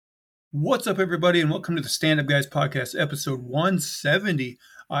What's up, everybody, and welcome to the Stand Up Guys Podcast, episode 170.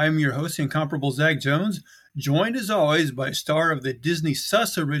 I'm your host, the incomparable Zach Jones, joined as always by star of the Disney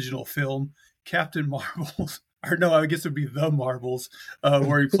Sus original film, Captain Marvel. Or no, I guess it would be The Marvels,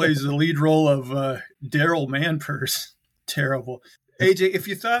 where he plays the lead role of Daryl Manpurse. Terrible. AJ, if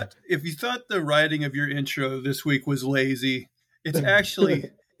you thought the writing of your intro this week was lazy, it's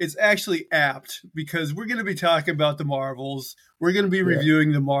actually apt, because we're going to be talking about the Marvels. We're going to be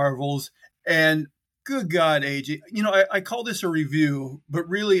reviewing the Marvels. And good God, AJ, I call this a review, but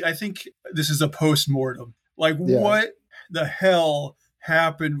really I think this is a post-mortem. What the hell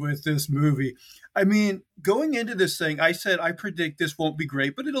happened with this movie? I mean, going into this thing, I said I predict this won't be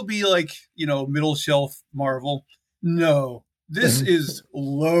great, but it'll be like, middle shelf Marvel. No, this is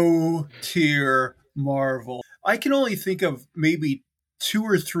low tier Marvel. I can only think of maybe 2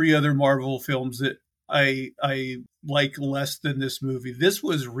 or 3 other Marvel films that I like less than this movie. This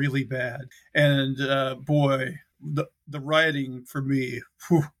was really bad. And boy, the writing for me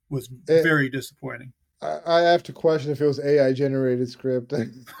was very disappointing. I have to question if it was AI generated script. I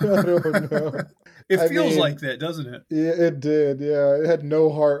don't know. It feels like that, doesn't it? Yeah, it did. Yeah, it had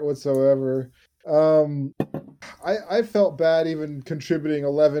no heart whatsoever. I felt bad even contributing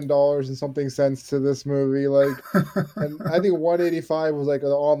 $11 and something cents to this movie. And I think $185 was like an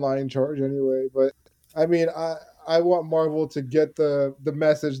online charge anyway. But I mean, I want Marvel to get the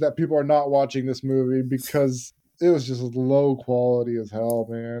message that people are not watching this movie, because it was just low quality as hell,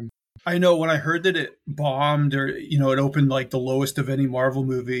 man. I know, when I heard that it bombed, or it opened like the lowest of any Marvel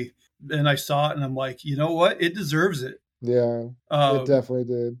movie, and I saw it and I'm like, you know what? It deserves it. Yeah, it definitely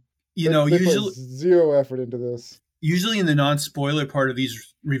did. They usually put zero effort into this. Usually in the non-spoiler part of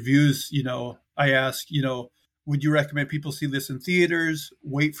these reviews, I ask, would you recommend people see this in theaters,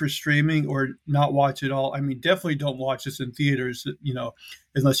 wait for streaming, or not watch it all? I mean, definitely don't watch this in theaters,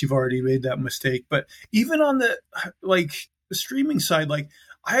 unless you've already made that mistake. But even on the the streaming side,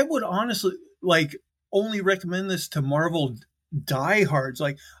 I would honestly only recommend this to Marvel diehards.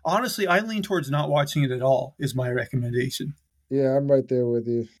 Honestly, I lean towards not watching it at all is my recommendation. Yeah, I'm right there with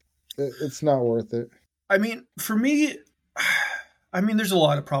you. It's not worth it. I mean, for me, there's a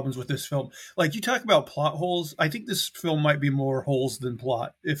lot of problems with this film. You talk about plot holes. I think this film might be more holes than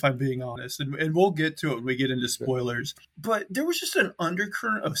plot, if I'm being honest. And we'll get to it when we get into spoilers. But there was just an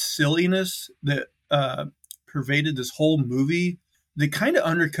undercurrent of silliness that pervaded this whole movie that kind of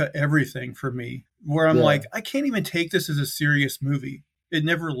undercut everything for me, where I'm like, I can't even take this as a serious movie. It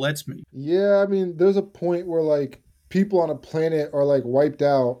never lets me. Yeah, I mean, there's a point where people on a planet are wiped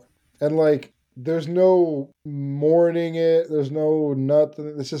out, and there's no mourning it. There's no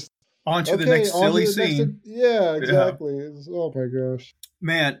nothing. It's just on to the next silly scene. Yeah, exactly. Yeah. Oh my gosh.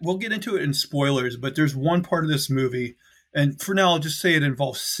 Man, we'll get into it in spoilers, but there's one part of this movie, and for now I'll just say it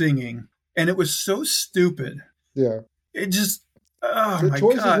involves singing, and it was so stupid. Yeah. It just, oh my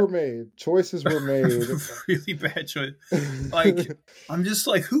choices God. Choices were made. Really bad choice. I'm just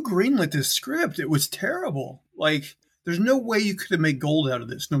who greenlit this script? It was terrible. There's no way you could have made gold out of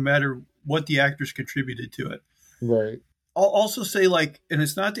this, no matter what the actors contributed to it. Right. I'll also say, and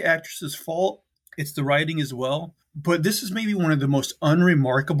it's not the actress's fault, it's the writing as well, but this is maybe one of the most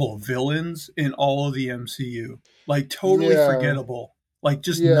unremarkable villains in all of the MCU. Totally forgettable.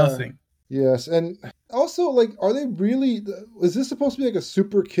 Nothing. Yes, and also, are they really... Is this supposed to be a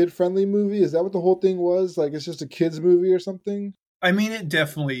super kid-friendly movie? Is that what the whole thing was? It's just a kid's movie or something? I mean, it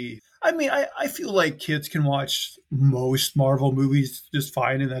definitely... I feel like kids can watch most Marvel movies just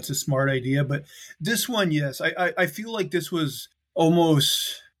fine, and that's a smart idea. But this one, yes, I feel like this was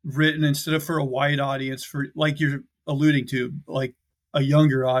almost written instead of for a wide audience, for, you're alluding to, a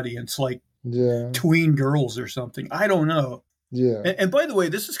younger audience, tween girls or something. I don't know. Yeah. And by the way,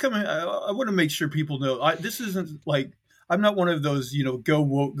 this is coming... I want to make sure people know, this isn't I'm not one of those, go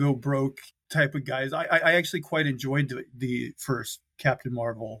woke, go broke type of guys. I actually quite enjoyed the first Captain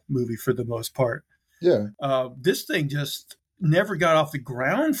Marvel movie for the most part. Yeah. This thing just never got off the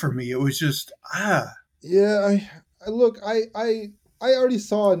ground for me. It was just Yeah, I already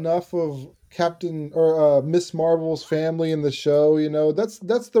saw enough of Captain or Miss Marvel's family in the show.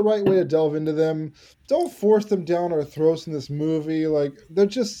 That's the right way to delve into them. Don't force them down our throats in this movie. They're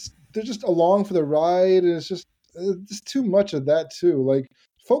just along for the ride, and it's just too much of that too.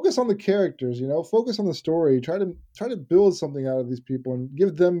 Focus on the characters, focus on the story. Try to build something out of these people and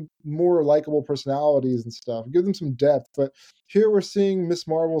give them more likable personalities and stuff. Give them some depth. But here we're seeing Miss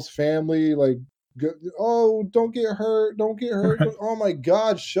Marvel's family, don't get hurt. Don't get hurt. Right. Oh my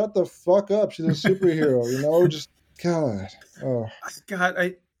God, shut the fuck up. She's a superhero, just God. Oh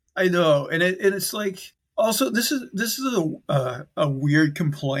God, I know. And it's also, this is a weird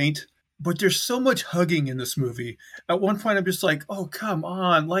complaint but there's so much hugging in this movie. At one point, I'm just like, oh, come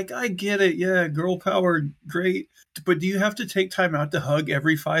on. Like, I get it. Yeah, girl power, great. But do you have to take time out to hug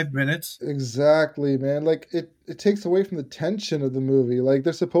every 5 minutes? Exactly, man. Like it takes away from the tension of the movie. Like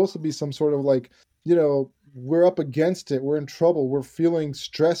there's supposed to be some sort of like, we're up against it. We're in trouble. We're feeling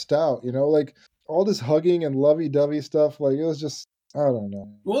stressed out, like all this hugging and lovey-dovey stuff. Like it was just, I don't know.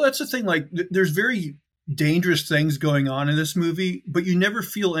 Well, that's the thing. Like, there's very dangerous things going on in this movie, but you never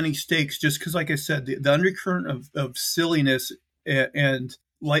feel any stakes just because, like I said, the undercurrent of silliness and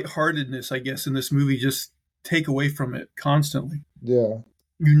lightheartedness, I guess, in this movie just take away from it constantly. Yeah.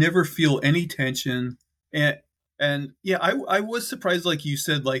 You never feel any tension. And yeah, I was surprised, like you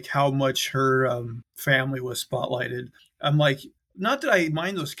said, like how much her family was spotlighted. I'm like, not that I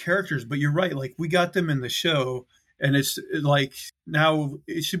mind those characters, but you're right. Like we got them in the show, and it's like now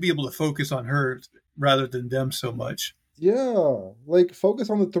it should be able to focus on her rather than them so much. Yeah. Like focus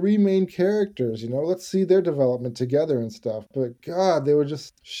on the three main characters, Let's see their development together and stuff. But God, they were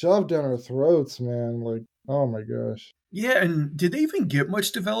just shoved down our throats, man. Like, oh my gosh. Yeah, and did they even get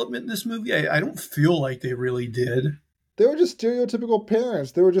much development in this movie? I don't feel like they really did. They were just stereotypical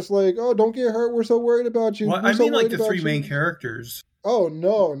parents. They were just like, "Oh, don't get hurt. We're so worried about you. Well, We're I so mean, like worried the about three main you." characters, Oh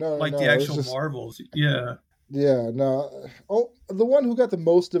no, no, like the no! It's actual just Marvels. Yeah, yeah, no. Oh, the one who got the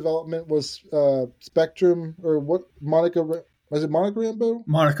most development was Spectrum or what? Was it Monica Rambeau?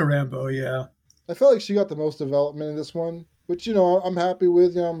 Monica Rambeau. Yeah. I felt like she got the most development in this one, which I'm happy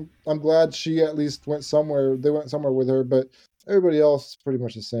with. I'm glad she at least went somewhere. They went somewhere with her, but everybody else is pretty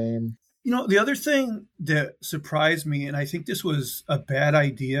much the same. The other thing that surprised me, and I think this was a bad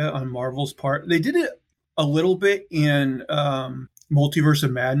idea on Marvel's part, they did it a little bit in Multiverse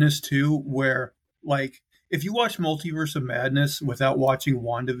of Madness too, where, like, if you watch Multiverse of Madness without watching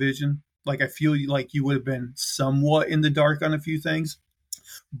WandaVision, like, I feel like you would have been somewhat in the dark on a few things.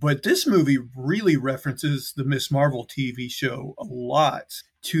 But this movie really references the Miss Marvel TV show a lot,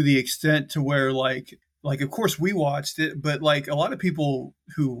 to the extent to where, like of course we watched it, but like a lot of people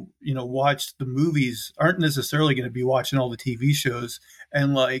who watched the movies aren't necessarily going to be watching all the TV shows.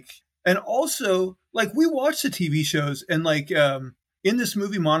 And also, like, we watched the TV shows, and like in this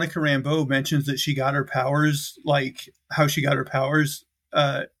movie, Monica Rambeau mentions that she got her powers, like how she got her powers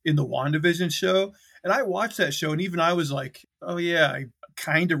in the WandaVision show. And I watched that show, and even I was like, oh yeah, I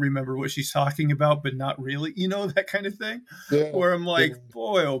kind of remember what she's talking about, but not really, that kind of thing. Yeah, Where I'm yeah, like,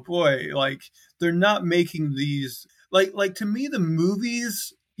 boy, oh boy, like they're not making these, like to me, the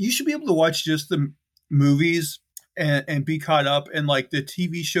movies, you should be able to watch just the movies and be caught up, and like the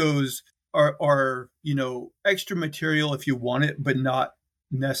TV shows are extra material if you want it, but not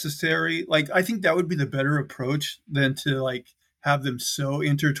necessary. Like, I think that would be the better approach than to like have them so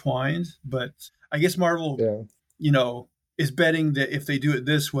intertwined. But I guess Marvel, yeah. is betting that if they do it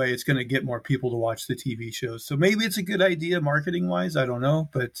this way, it's going to get more people to watch the TV shows. So maybe it's a good idea marketing wise. I don't know,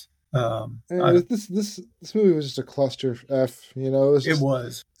 but This movie was just a cluster f. It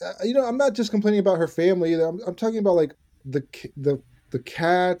was. I'm not just complaining about her family either. I'm talking about like the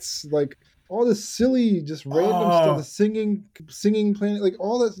cats, like all this silly, just random stuff. The singing planet, like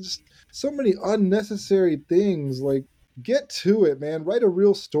all that. Just so many unnecessary things. Like, get to it, man. Write a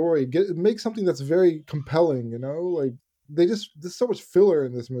real story. Make something that's very compelling. Like there's so much filler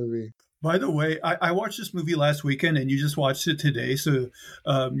in this movie. By the way, I watched this movie last weekend, and you just watched it today, so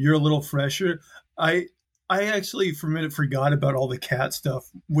you're a little fresher. I actually for a minute forgot about all the cat stuff,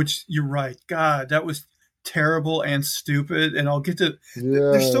 which you're right. God, that was terrible and stupid. And I'll get to.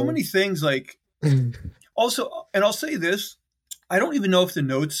 There's so Yeah. many things, like, also, and I'll say this: I don't even know if the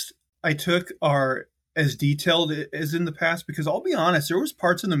notes I took are as detailed as in the past, because I'll be honest, there was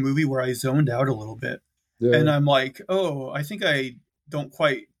parts in the movie where I zoned out a little bit, Yeah. and I'm like, oh, I think I don't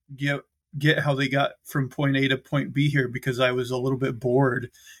quite get how they got from point A to point B here, because I was a little bit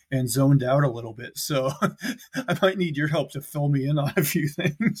bored and zoned out a little bit. So I might need your help to fill me in on a few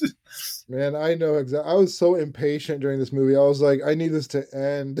things. Man, I know exactly. I was so impatient during this movie. I was like, I need this to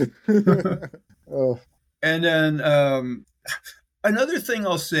end. Oh, And then another thing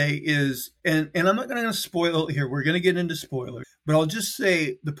I'll say is, and I'm not going to spoil it here. We're going to get into spoilers, but I'll just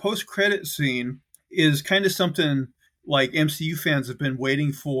say the post-credit scene is kind of something like MCU fans have been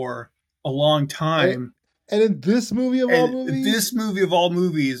waiting for a long time. and in this movie of all movies, This movie of all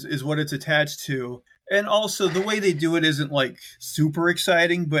movies is what it's attached to. And also the way they do it isn't like super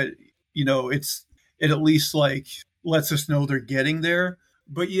exciting, but it at least like lets us know they're getting there.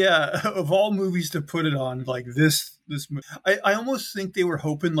 But yeah, of all movies to put it on, like this I almost think they were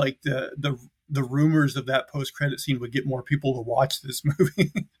hoping like the rumors of that post credit scene would get more people to watch this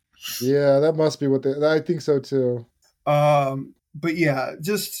movie. yeah, that must be what I think so too. But yeah,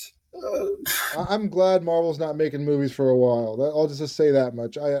 just I'm glad Marvel's not making movies for a while. I'll just say that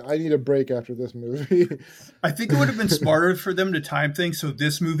much. I need a break after this movie. I think it would have been smarter for them to time things so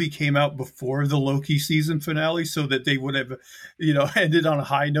this movie came out before the Loki season finale, so that they would have, ended on a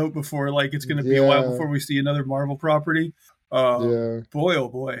high note before, like, it's going to be a while Yeah, before we see another Marvel property. yeah. Boy, oh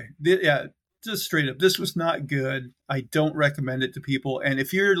boy. Yeah, just straight up, this was not good. I don't recommend it to people. And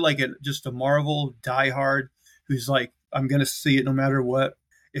if you're like just a Marvel diehard who's like, I'm going to see it no matter what,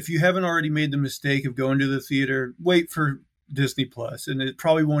 if you haven't already made the mistake of going to the theater, wait for Disney Plus, and it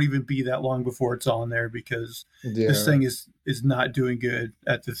probably won't even be that long before it's on there, because this Yeah. thing is not doing good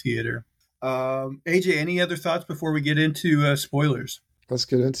at the theater. AJ, any other thoughts before we get into spoilers? Let's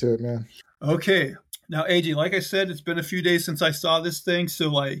get into it, man. Okay. Now, AJ, like I said, it's been a few days since I saw this thing. So,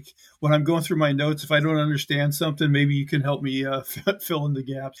 like, when I'm going through my notes, if I don't understand something, maybe you can help me fill in the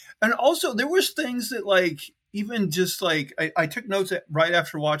gaps. And also, there was things that, like, even just like I took notes right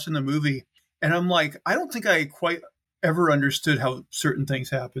after watching the movie, and I'm like, I don't think I quite ever understood how certain things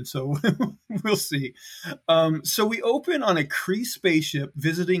happen. So we'll see. So we open on a Kree spaceship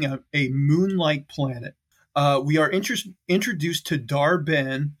visiting a moon-like planet. We are introduced to Dar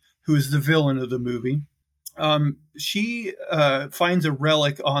Ben, who is the villain of the movie. She finds a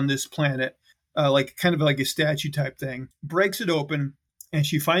relic on this planet, like kind of like a statue type thing, breaks it open, and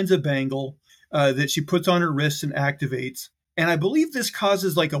she finds a bangle that she puts on her wrist and activates. And I believe this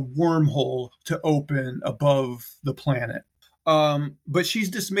causes like a wormhole to open above the planet. But she's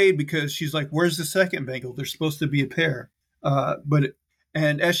dismayed because she's like, where's the second bangle? There's supposed to be a pair.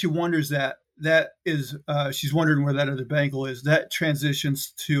 And as she wonders she's wondering where that other bangle is. That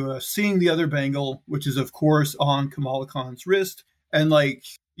transitions to seeing the other bangle, which is, of course, on Kamala Khan's wrist. And, like,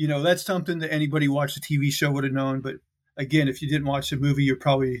 that's something that anybody who watched the TV show would have known. But again, if you didn't watch the movie, you're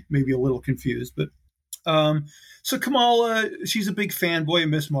probably maybe a little confused. But so Kamala, she's a big fanboy of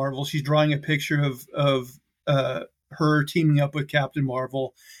Miss Marvel. She's drawing a picture of her teaming up with Captain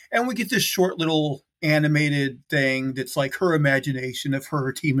Marvel. And we get this short little animated thing that's like her imagination of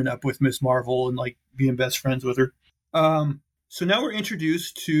her teaming up with Miss Marvel and like being best friends with her. So now we're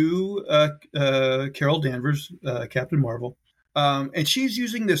introduced to Carol Danvers, Captain Marvel, and she's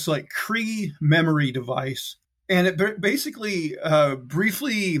using this like Kree memory device, and it basically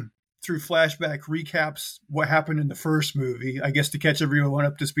briefly through flashback recaps what happened in the first movie, I guess, to catch everyone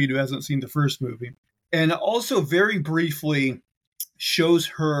up to speed who hasn't seen the first movie, and also very briefly shows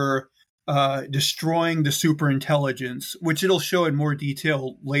her destroying the super intelligence, which it'll show in more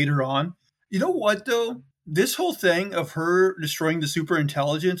detail later on. You know what, though? This whole thing of her destroying the super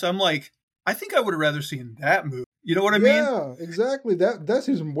intelligence, I'm like, I think I would have rather seen that movie. You know what I mean? Yeah, exactly. That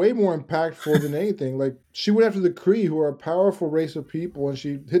seems way more impactful than anything. Like, she went after the Kree, who are a powerful race of people, and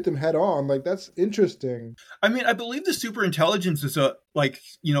she hit them head on. Like, that's interesting. I mean, I believe the super intelligence is a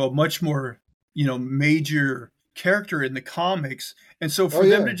much more, major character in the comics. And so for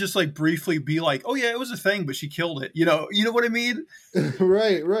them to just like briefly be like, oh yeah, it was a thing, but she killed it. You know what I mean?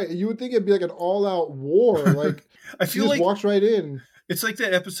 Right. You would think it'd be like an all-out war. Like, I she feel just like walks right in. it's like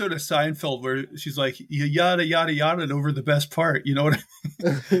that episode of Seinfeld where she's like, yada, yada, yada over the best part. You know what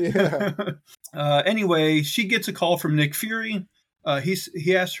I mean? Yeah. Anyway, she gets a call from Nick Fury.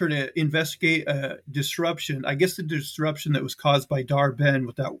 He asked her to investigate a disruption. I guess the disruption that was caused by Dar Ben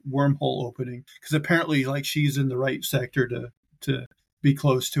with that wormhole opening, because apparently, like, she's in the right sector to be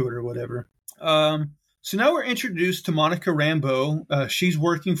close to it or whatever. So now we're introduced to Monica Rambeau. She's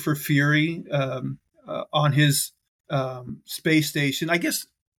working for Fury on his space station. I guess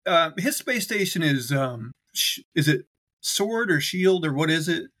his space station is it Sword or Shield or what is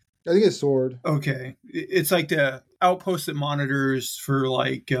it? I think it's Sword. Okay. It's like the outpost that monitors for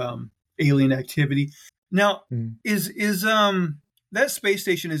like alien activity. Now, is that space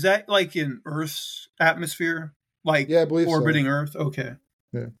station, is that like in Earth's atmosphere? Like, yeah, I believe orbiting so. Earth? Okay.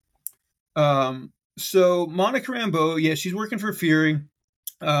 Yeah. So Monica Rambeau, yeah, she's working for Fury.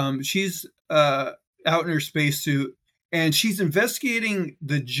 She's out in her spacesuit and she's investigating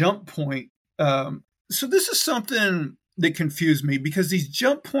the jump point. So this is something that confused me because these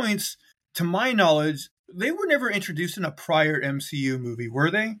jump points, to my knowledge, they were never introduced in a prior MCU movie, were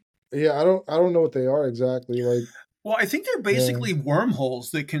they? Yeah, I don't know what they are exactly. Like, well, I think they're basically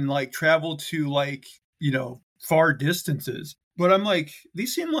wormholes that can like travel to like, far distances. But I'm like,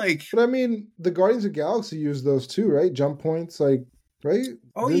 these seem like. But I mean, the Guardians of the Galaxy use those too, right? Jump points, like, right?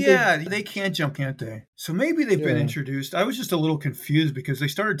 Oh, yeah, they can't jump, can't they? So maybe they've been introduced. I was just a little confused because they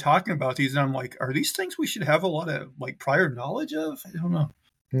started talking about these, and I'm like, are these things we should have a lot of like prior knowledge of? I don't know.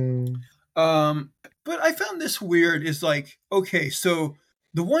 But I found this weird. Is like, okay, so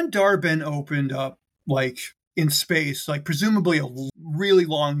the one Dar Ben opened up, like in space, like presumably a really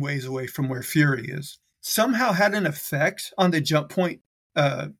long ways away from where Fury is, somehow had an effect on the jump point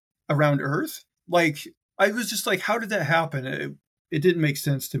around Earth. Like, I was just like, how did that happen? It didn't make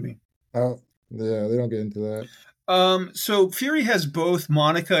sense to me. Oh, yeah, they don't get into that. So Fury has both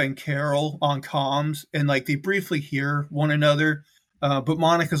Monica and Carol on comms, and like they briefly hear one another. But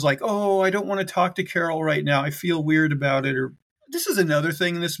Monica's like, "Oh, I don't want to talk to Carol right now. I feel weird about it." Or this is another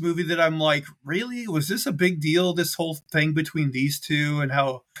thing in this movie that I'm like, really? Was this a big deal? This whole thing between these two, and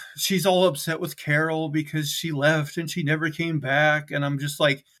how she's all upset with Carol because she left and she never came back. And I'm just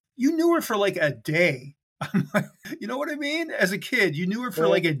like, you knew her for like a day. I'm like, you know what I mean? As a kid, you knew her for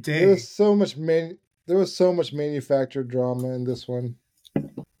like a day. There was so much manufactured drama in this one.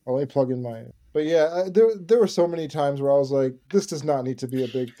 I'll let me plug in mine. But yeah, there were so many times where I was like, this does not need to be a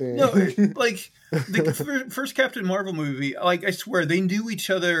big thing. No, like the first Captain Marvel movie, like I swear they knew each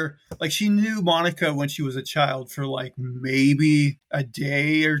other. Like she knew Monica when she was a child for like maybe a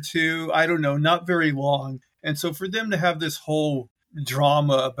day or two. I don't know, not very long. And so for them to have this whole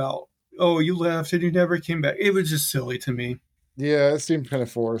drama about, oh, you left and you never came back, it was just silly to me. Yeah, it seemed kind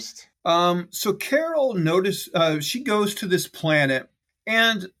of forced. So Carol she goes to this planet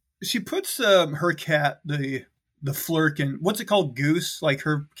and she puts her cat, the Flurkin, what's it called, Goose, like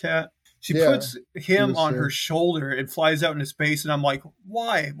her cat. She puts him Goose, on her shoulder and flies out into space. And I'm like,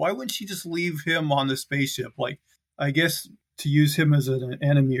 why? Why wouldn't she just leave him on the spaceship? Like, I guess to use him as an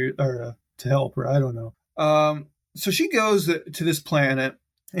enemy or to help her. I don't know. So she goes to this planet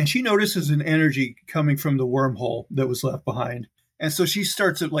and she notices an energy coming from the wormhole that was left behind. And so she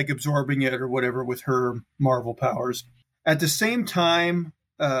starts like absorbing it or whatever with her Marvel powers. At the same time,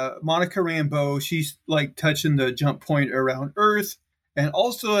 Monica Rambeau, she's like touching the jump point around Earth. And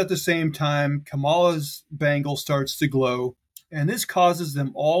also at the same time, Kamala's bangle starts to glow. And this causes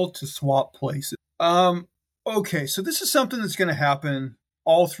them all to swap places. Okay, so this is something that's going to happen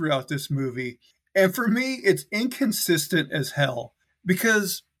all throughout this movie. And for me, it's inconsistent as hell.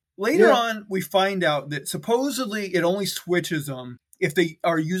 Because later on, we find out that supposedly it only switches them if they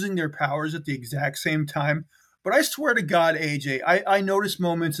are using their powers at the exact same time. But I swear to God, AJ, I noticed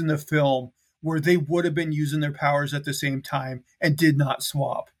moments in the film where they would have been using their powers at the same time and did not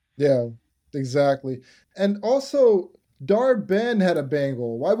swap. Yeah, exactly. And also, Dar Ben had a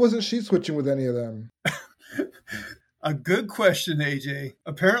bangle. Why wasn't she switching with any of them? A good question, AJ.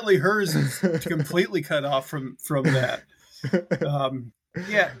 Apparently hers is completely cut off from that.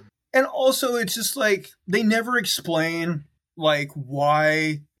 Yeah. And also, it's just like they never explain like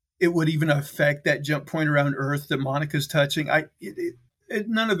why it would even affect that jump point around Earth that Monica's touching.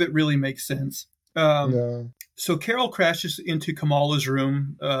 None of it really makes sense. So Carol crashes into Kamala's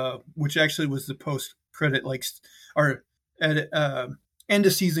room, which actually was the post-credit or end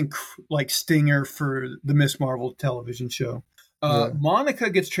of season like stinger for the Miss Marvel television show.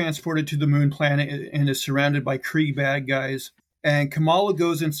 Monica gets transported to the moon planet and is surrounded by Kree bad guys. And Kamala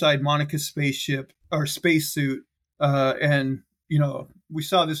goes inside Monica's spaceship or spacesuit, and you know, we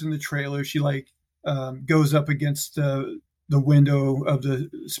saw this in the trailer. She goes up against the window of the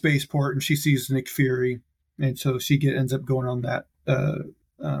spaceport and she sees Nick Fury. And so she ends up going on that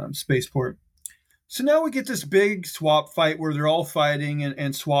spaceport. So now we get this big swap fight where they're all fighting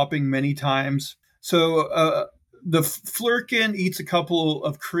and swapping many times. So the Flurkin eats a couple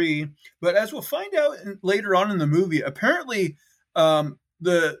of Kree, but as we'll find out later on in the movie, apparently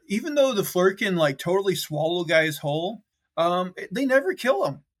even though the Flurkin like totally swallow guys whole, they never kill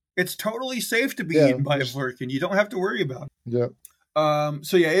him. It's totally safe to be eaten by a Flurkin. You don't have to worry about it. Yeah.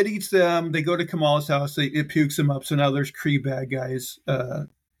 So yeah, it eats them. They go to Kamala's house. It pukes them up. So now there's Kree bad guys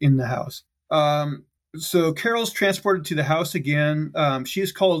in the house. So Carol's transported to the house again. She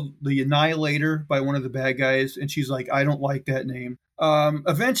is called the Annihilator by one of the bad guys, and she's like, I don't like that name.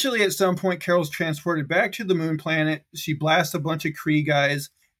 Eventually, at some point, Carol's transported back to the moon planet. She blasts a bunch of Kree guys,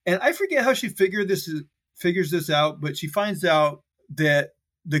 and I forget how she figures this out, but she finds out that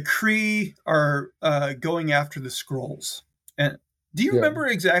the Kree are going after the Skrulls. And do you remember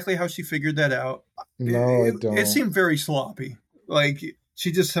exactly how she figured that out? No, I don't. It seemed very sloppy. Like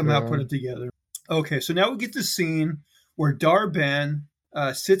she just somehow put it together. Okay, so now we get the scene where Dar Ben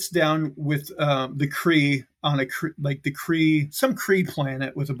sits down with the Kree on some Kree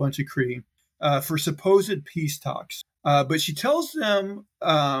planet with a bunch of Kree for supposed peace talks. But she tells them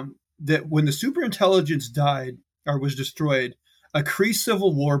that when the superintelligence died or was destroyed, a Kree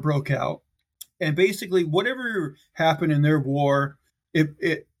civil war broke out. And basically whatever happened in their war,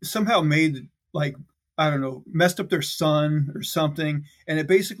 it somehow made messed up their sun or something. And it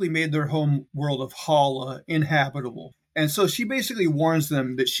basically made their home world of Hala inhabitable. And so she basically warns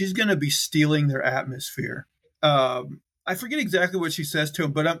them that she's going to be stealing their atmosphere. I forget exactly what she says to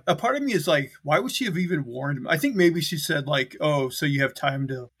him, but a part of me is like, why would she have even warned him? I think maybe she said like, oh, so you have time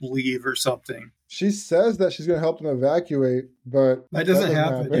to leave or something. She says that she's going to help them evacuate, but that doesn't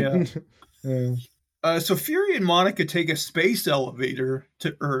happen. Yeah. So Fury and Monica take a space elevator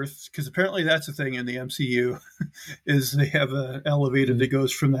to Earth, because apparently that's a thing in the MCU, is they have an elevator that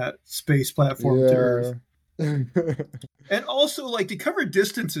goes from that space platform to Earth. And also, like, they cover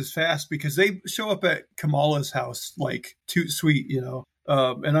distances fast because they show up at Kamala's house, like, too sweet, you know.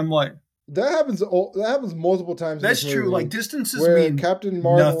 And I'm like, that happens multiple times. That's true. Like, distances where mean Captain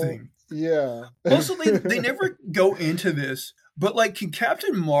Marvel, nothing. Yeah. Also, they never go into this, but like, can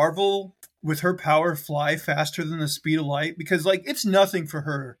Captain Marvel, with her power, fly faster than the speed of light? Because like, it's nothing for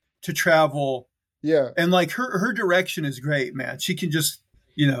her to travel. Yeah. And like, her direction is great, man. She can just,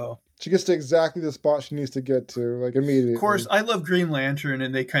 you know. She gets to exactly the spot she needs to get to, like, immediately. Of course, I love Green Lantern,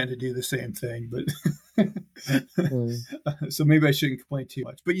 and they kind of do the same thing, but so maybe I shouldn't complain too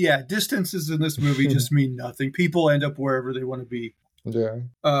much. But yeah, distances in this movie just mean nothing. People end up wherever they want to be. Yeah.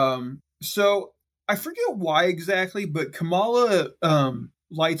 So I forget why exactly, but Kamala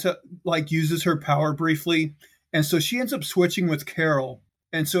lights up, like, uses her power briefly, and so she ends up switching with Carol,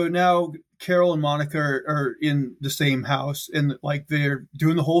 and so now Carol and Monica are in the same house, and like, they're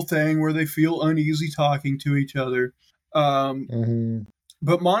doing the whole thing where they feel uneasy talking to each other.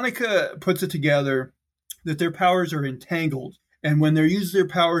 But Monica puts it together that their powers are entangled, and when they use their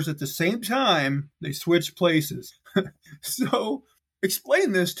powers at the same time, they switch places. So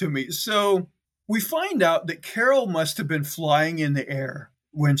explain this to me. So we find out that Carol must have been flying in the air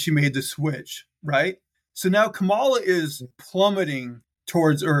when she made the switch, right? So now Kamala is plummeting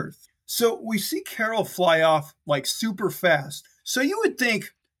towards Earth. So we see Carol fly off like super fast. So you would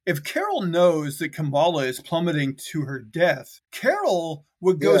think, if Carol knows that Kamala is plummeting to her death, Carol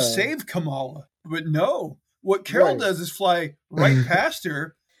would go save Kamala. But no, what Carol does is fly right past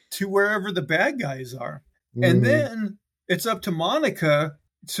her to wherever the bad guys are. And then it's up to Monica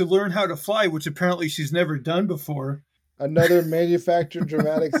to learn how to fly, which apparently she's never done before. Another manufactured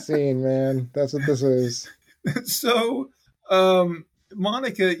dramatic scene, man. That's what this is. So,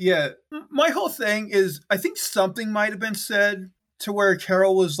 Monica, my whole thing is, I think something might have been said to where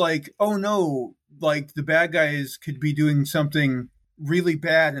Carol was like, oh no, like, the bad guys could be doing something really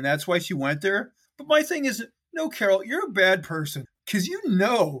bad, and that's why she went there. But my thing is, no, Carol, you're a bad person, because you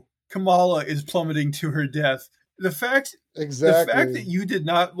know Kamala is plummeting to her death. The fact that you did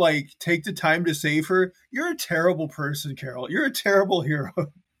not like take the time to save her, you're a terrible person, Carol. You're a terrible hero.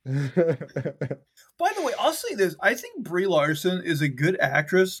 By the way, I'll say this. I think Brie Larson is a good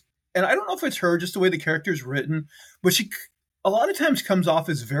actress, and I don't know if it's her, just the way the character is written, but she a lot of times comes off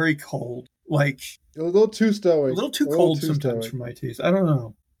as very cold. Like, a little too stoic. A little too cold sometimes for my taste. I don't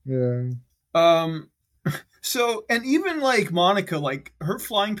know. Yeah. So, and even like Monica, like, her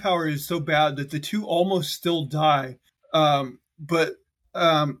flying power is so bad that the two almost still die. But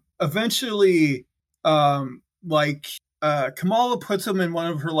eventually, Kamala puts them in one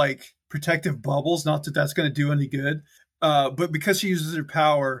of her like protective bubbles. Not that that's going to do any good. But because she uses her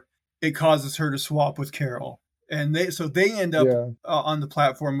power, it causes her to swap with Carol. And they end up on the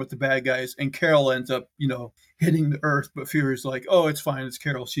platform with the bad guys, and Carol ends up, hitting the Earth. But Fury's like, oh, it's fine. It's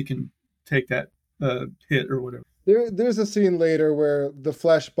Carol. She can take that hit or whatever. There's a scene later where the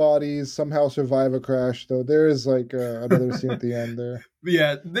flesh bodies somehow survive a crash, though. There is like another scene at the end there.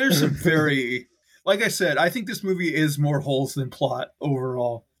 Yeah, there's some very, like I said, I think this movie is more holes than plot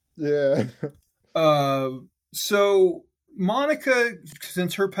overall. Yeah. So Monica,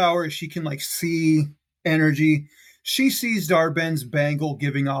 since her power is she can like see energy, she sees Dar-Ben's bangle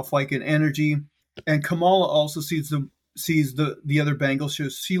giving off like an energy, and Kamala also sees the other bangle.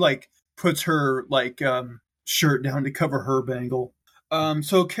 She like puts her like shirt down to cover her bangle.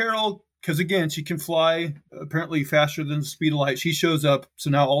 So Carol, because again she can fly apparently faster than the speed of light, she shows up.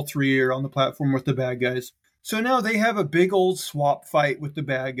 So now all three are on the platform with the bad guys. So now they have a big old swap fight with the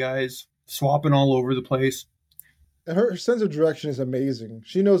bad guys, swapping all over the place. And her sense of direction is amazing.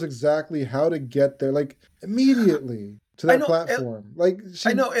 She knows exactly how to get there, like, immediately to that platform.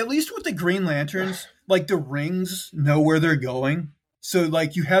 I know, at least with the Green Lanterns, like, the rings know where they're going. So,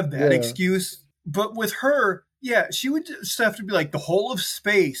 like, you have that excuse. But with her, she would just have to be like, the whole of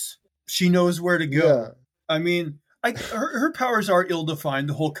space, she knows where to go. Yeah. I mean, her powers are ill-defined,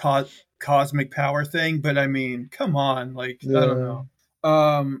 the whole cosmic power thing. But, I mean, come on. Like, I don't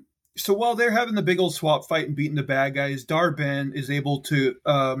know. So while they're having the big old swap fight and beating the bad guys, Dar-Ben is able to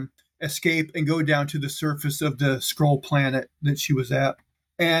escape and go down to the surface of the Skrull planet that she was at.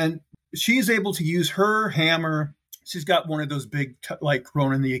 And she's able to use her hammer. She's got one of those big, like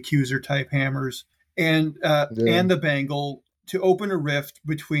Ronan the Accuser type hammers. and the Bangle to open a rift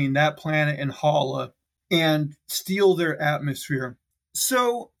between that planet and Hala and steal their atmosphere.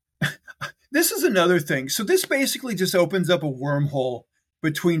 So this is another thing. So this basically just opens up a wormhole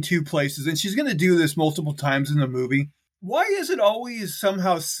between two places, and she's going to do this multiple times in the movie. Why is it always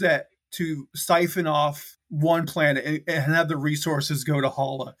somehow set to siphon off one planet and have the resources go to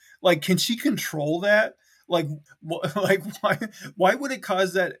Hala? Like, can she control that? Like why would it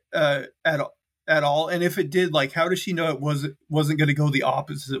cause that at all? And if it did, like, how does she know it wasn't going to go the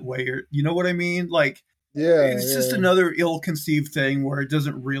opposite way? Or, you know what I mean? Like, it's just another ill-conceived thing where it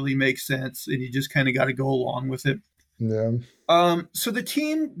doesn't really make sense, and you just kind of got to go along with it. Yeah. So the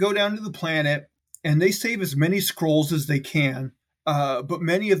team go down to the planet, and they save as many Skrulls as they can, but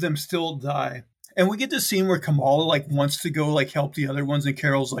many of them still die. And we get this scene where Kamala like wants to go like help the other ones, and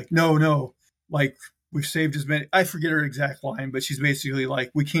Carol's like, no, like, we've saved as many. I forget her exact line, but she's basically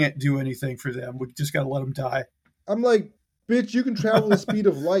like, we can't do anything for them. We just got to let them die. I'm like, bitch, you can travel the speed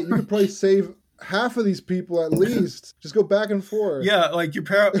of light. You could probably save half of these people at least. Just go back and forth. Yeah, like your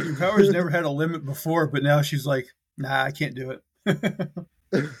powers never had a limit before, but now she's like, nah, I can't do it.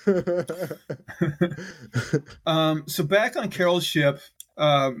 So back on Carol's ship,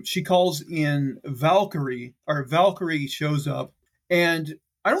 she calls in Valkyrie, or Valkyrie shows up, and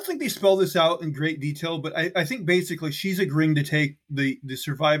I don't think they spell this out in great detail, but I think basically she's agreeing to take the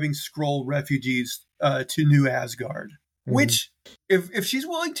surviving Skrull refugees to New Asgard. Mm-hmm. Which, if she's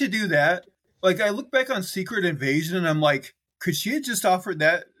willing to do that, like, I look back on Secret Invasion and I'm like, could she have just offered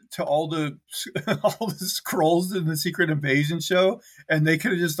that to all the Skrulls in the Secret Invasion show, and they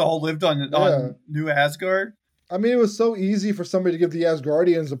could have just all lived on New Asgard? I mean, it was so easy for somebody to give the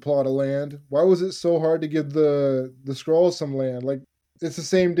Asgardians a plot of land. Why was it so hard to give the Skrulls some land? Like, it's the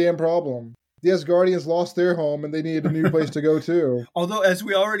same damn problem. The Asgardians lost their home, and they needed a new place to go to. Although, as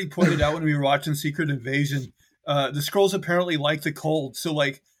we already pointed out when we were watching Secret Invasion, the Skrulls apparently like the cold. So,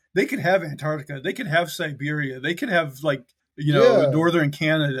 like, they could have Antarctica. They could have Siberia. They could have, like, northern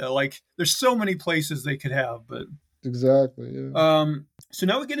Canada. Like, there's so many places they could have. But exactly, yeah. So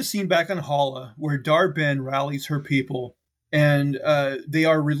now we get a scene back on Hala where Dar-Ben rallies her people, and they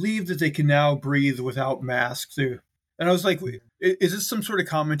are relieved that they can now breathe without masks. And I was like, is this some sort of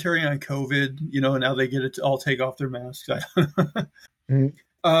commentary on COVID? Now they get it to all take off their masks. I don't know.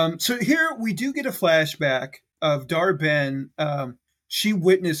 Mm-hmm. So here we do get a flashback of Dar-Ben. She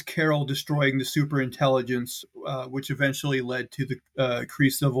witnessed Carol destroying the superintelligence, which eventually led to the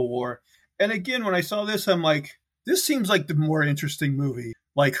Kree Civil War. And again, when I saw this, I'm like, this seems like the more interesting movie.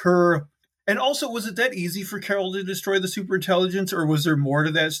 Like her. And also, was it that easy for Carol to destroy the superintelligence, or was there more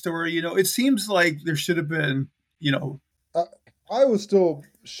to that story? It seems like there should have been, I was still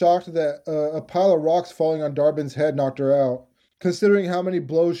shocked that a pile of rocks falling on Dar-Ben's head knocked her out, considering how many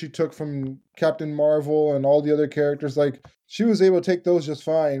blows she took from Captain Marvel and all the other characters. Like, she was able to take those just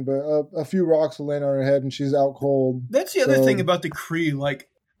fine, but a few rocks will land on her head and she's out cold. That's the other thing about the Kree. Like,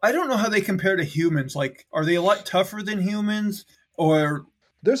 I don't know how they compare to humans. Like, are they a lot tougher than humans? Or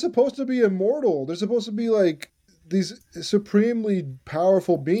they're supposed to be immortal. They're supposed to be like these supremely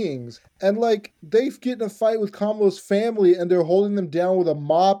powerful beings. And like, they get in a fight with Kamala's family and they're holding them down with a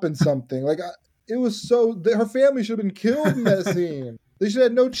mop and something. Like, it was her family should have been killed in that scene. They should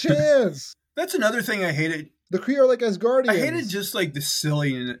have had no chance. That's another thing I hated. The Kree are like Asgardians. I hated just like the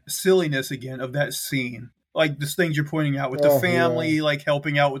silliness again of that scene. Like the things you're pointing out with the family, like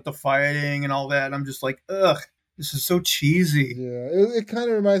helping out with the fighting and all that. And I'm just like, ugh, this is so cheesy. Yeah, it kind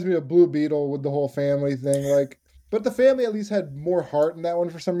of reminds me of Blue Beetle with the whole family thing. Like, but the family at least had more heart in that one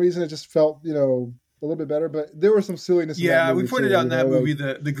for some reason. It just felt, a little bit better, but there was some silliness in that movie. We pointed out in that movie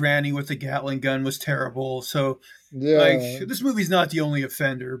the granny with the Gatling gun was terrible. So, like, this movie's not the only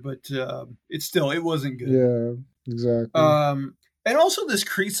offender, but it wasn't good. Yeah, exactly. And also this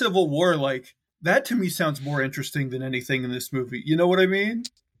Kree Civil War, like, that to me sounds more interesting than anything in this movie. You know what I mean?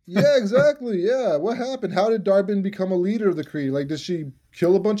 Yeah, exactly. Yeah. What happened? How did Dar-Ben become a leader of the Kree? Like, did she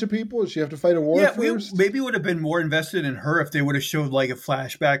kill a bunch of people? Did she have to fight a war first? Maybe would have been more invested in her if they would have showed like a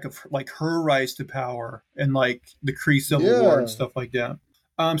flashback of like her rise to power and like the Kree Civil War and stuff like that.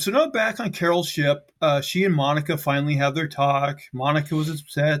 So now back on Carol's ship, she and Monica finally have their talk. Monica was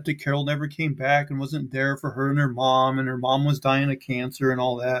upset that Carol never came back and wasn't there for her and her mom was dying of cancer and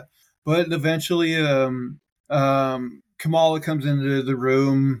all that. But eventually, Kamala comes into the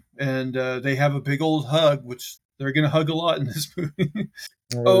room and they have a big old hug, which they're going to hug a lot in this movie.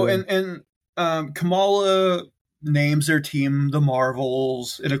 And Kamala names their team the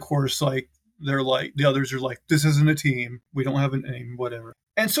Marvels. And of course, like, they're like, the others are like, this isn't a team. We don't have a name, whatever.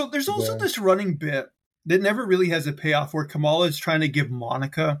 And so there's also this running bit that never really has a payoff where Kamala is trying to give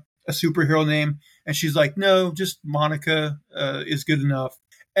Monica a superhero name. And she's like, no, just Monica is good enough.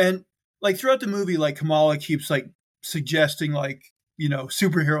 And like throughout the movie, like Kamala keeps like suggesting like,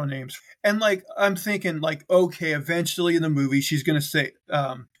 superhero names. And like, I'm thinking like, okay, eventually in the movie, she's going to say,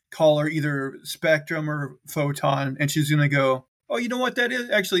 call her either Spectrum or Photon. And she's going to go, oh, you know what? That is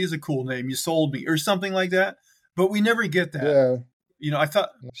actually is a cool name. You sold me or something like that. But we never get that. Yeah. I thought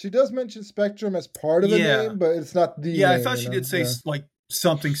she does mention Spectrum as part of the name, but it's not the name. I thought she did say like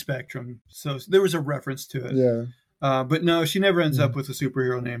something Spectrum. So there was a reference to it. Yeah. But no, she never ends up with a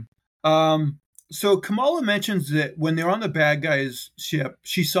superhero name. So Kamala mentions that when they're on the bad guys' ship,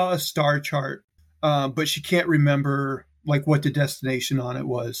 she saw a star chart, but she can't remember like what the destination on it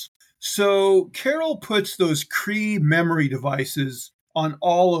was. So Carol puts those Kree memory devices on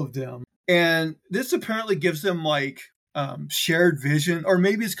all of them. And this apparently gives them like shared vision, or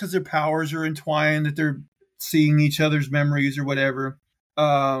maybe it's because their powers are entwined that they're seeing each other's memories or whatever.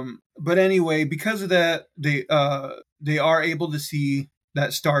 But anyway, because of that, they are able to see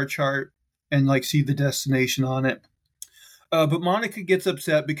that star chart and like see the destination on it. But Monica gets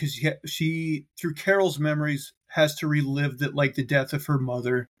upset because she through Carol's memories has to relive the death of her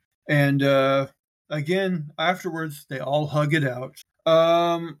mother. And again, afterwards, they all hug it out.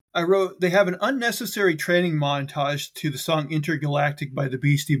 I wrote, they have an unnecessary training montage to the song Intergalactic by the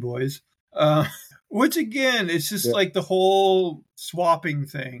Beastie Boys. Which again, it's just like the whole swapping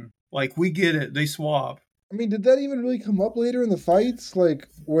thing. Like, we get it. They swap. I mean, did that even really come up later in the fights? Like,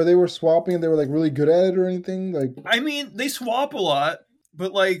 where they were swapping and they were like really good at it or anything? Like, I mean, they swap a lot,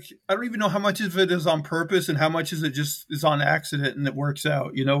 but like, I don't even know how much of it is on purpose and how much is it just is on accident and it works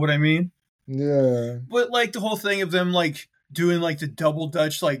out. You know what I mean? Yeah. But like the whole thing of them like doing like the double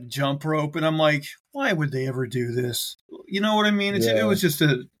Dutch like jump rope, and I'm like, why would they ever do this? You know what I mean? It was just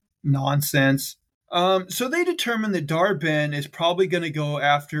a nonsense. So they determine that Dar-Ben is probably going to go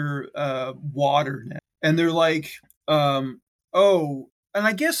after water now. And they're like, and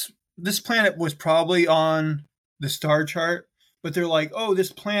I guess this planet was probably on the star chart, but they're like, oh,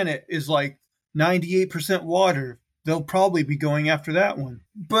 this planet is like 98% water. They'll probably be going after that one.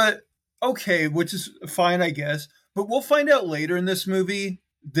 But okay, which is fine, I guess. But we'll find out later in this movie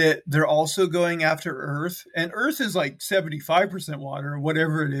that they're also going after Earth. And Earth is like 75% water, or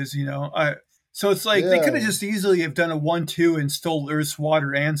whatever it is, So it's like they could have just easily have done a 1-2 and stole Earth's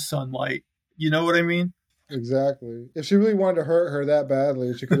water and sunlight. You know what I mean? Exactly. If she really wanted to hurt her that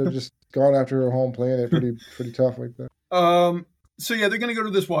badly, she could have just gone after her home planet pretty tough like that. So yeah, they're going to go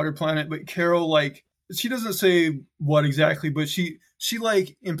to this water planet, but Carol, like, she doesn't say what exactly, but she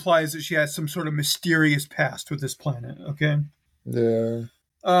like implies that she has some sort of mysterious past with this planet, okay? Yeah.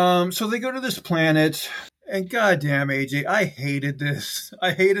 So they go to this planet, and goddamn, AJ, I hated this.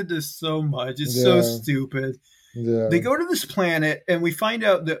 I hated this so much. It's so stupid. Yeah. They go to this planet, and we find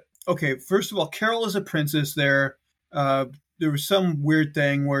out that, okay, first of all, Carol is a princess there. There was some weird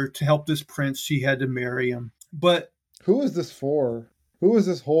thing where to help this prince, she had to marry him. But who is this for? Who is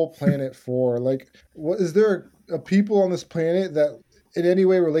this whole planet for? Like, what is there a people on this planet that in any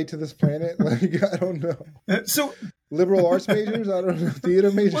way relate to this planet? Like, I don't know. So liberal arts majors? I don't know.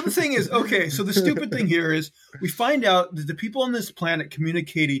 Theater majors? Well, the thing is, okay, so the stupid thing here is we find out that the people on this planet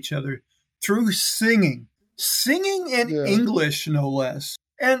communicate each other through singing in English, no less.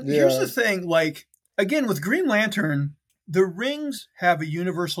 And here's the thing, like, again, with Green Lantern, the rings have a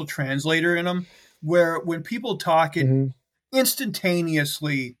universal translator in them where when people talk, it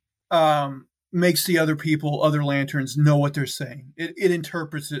instantaneously makes the other lanterns know what they're saying. It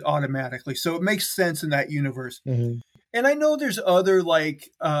interprets it automatically. So it makes sense in that universe. Mm-hmm. And I know there's other like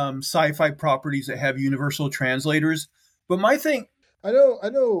sci-fi properties that have universal translators, but my thing... I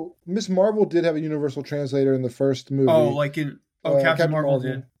know Miss Marvel did have a universal translator in the first movie. Oh, like in... Oh, Captain Marvel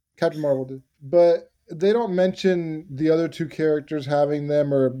did. Captain Marvel did. But they don't mention the other two characters having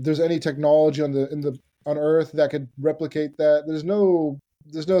them, or there's any technology on Earth that could replicate that. There's no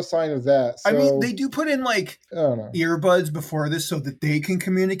sign of that. So, I mean, they do put in like earbuds before this so that they can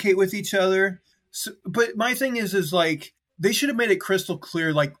communicate with each other. So, but my thing is like they should have made it crystal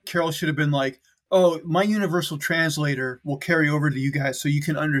clear. Like Carol should have been like, "Oh, my universal translator will carry over to you guys so you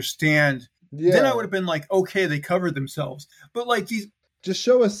can understand." Yeah. Then I would have been like, "Okay, they covered themselves." But like these. Just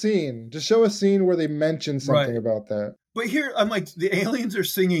show a scene. Just show a scene where they mention something about that. But here, I'm like, the aliens are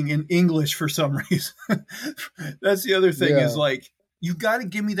singing in English for some reason. That's the other thing is like, you got to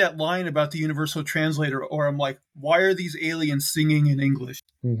give me that line about the universal translator, or I'm like, why are these aliens singing in English?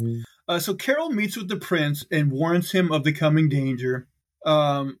 Mm-hmm. So Carol meets with the prince and warns him of the coming danger.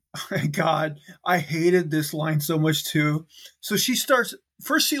 God, I hated this line so much too. So she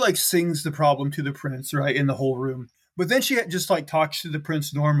like sings the problem to the prince, right, in the whole room. But then she just like talks to the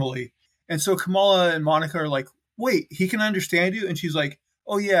prince normally. And so Kamala and Monica are like, wait, he can understand you? And she's like,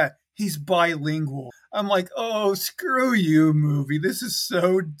 oh yeah, he's bilingual. I'm like, oh, screw you, movie. This is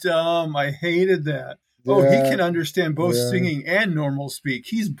so dumb. I hated that. Oh, he Yeah, can understand both yeah. singing and normal speak.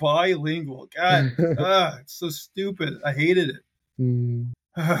 He's bilingual. God, it's so stupid. I hated Hmm.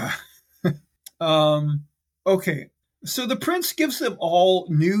 it. um, okay. So the prince gives them all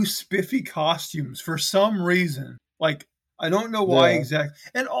new spiffy costumes for some reason. Like, I don't know why Yeah. exactly.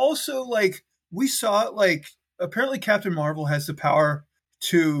 And also, like, we saw it, like, apparently Captain Marvel has the power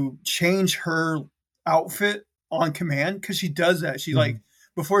to change her outfit on command because she does that. She, like, Mhm.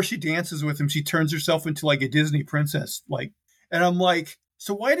 before she dances with him, she turns herself into, like, a Disney princess. Like, and I'm like,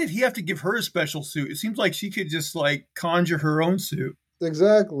 so why did he have to give her a special suit? It seems like she could just, like, conjure her own suit.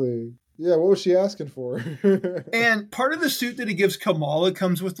 Exactly. Yeah, what was she asking for? And part of the suit that he gives Kamala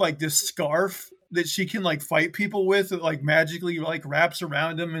comes with like this scarf that she can like fight people with that like magically like wraps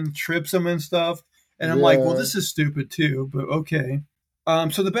around them and trips them and stuff. And I'm like, well, Yeah. this is stupid too, but okay.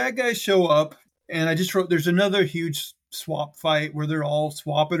 So the bad guys show up, and I just wrote there's another huge swap fight where they're all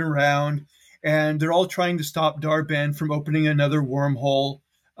swapping around, and they're all trying to stop Dar-Ben from opening another wormhole.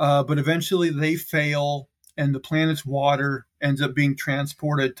 But eventually they fail, and the planet's water ends up being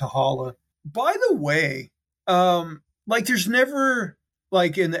transported to Hala. By the way, like there's never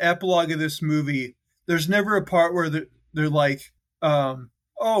like in the epilogue of this movie, there's never a part where they're like,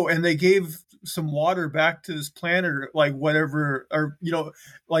 oh, and they gave some water back to this planet, or like whatever, or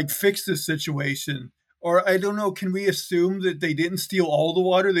like fix this situation. Or I don't know. Can we assume that they didn't steal all the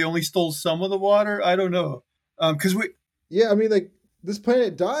water? They only stole some of the water. I don't know. Because we, Yeah, I mean, like, this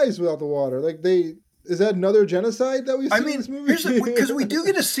planet dies without the water. Like, is that another genocide that we I see in mean, this movie? here's because we do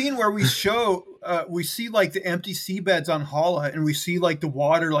get a scene where we see like the empty seabeds on Hala, and we see like the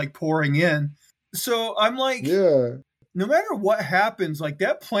water like pouring in. So I'm like, Yeah. no matter what happens, like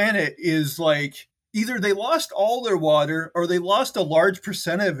that planet is like either they lost all their water or they lost a large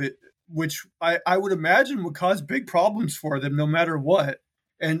percent of it, which I would imagine would cause big problems for them no matter what.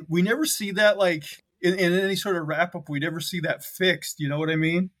 And we never see that like in any sort of wrap up. We never see that fixed. You know what I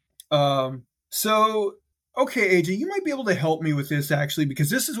mean? So okay, AJ, you might be able to help me with this actually, because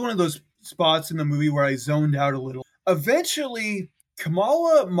this is one of those spots in the movie where I zoned out a little. Eventually,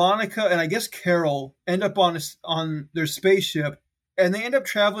 Kamala, Monica, and I guess Carol end up on their spaceship, and they end up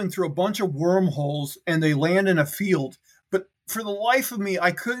traveling through a bunch of wormholes, and they land in a field. But for the life of me,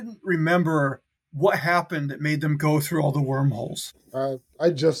 I couldn't remember what happened that made them go through all the wormholes. I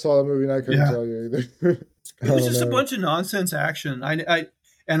just saw the movie and I couldn't Yeah, tell you either. I it was don't just a know. bunch of nonsense action. I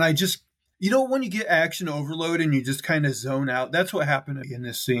just when you get action overload and you just kind of zone out. That's what happened in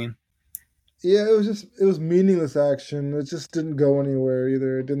this scene. Yeah, it was meaningless action. It just didn't go anywhere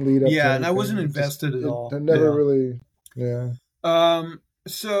either. It didn't lead up to Yeah, and I wasn't anything. invested at all. It never Yeah. really. Yeah.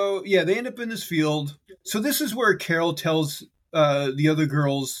 So yeah, they end up in this field. So this is where Carol tells the other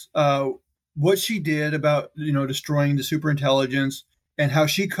girls what she did about destroying the superintelligence, and how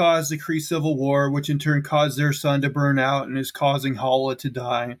she caused the Kree Civil War, which in turn caused their sun to burn out and is causing Hala to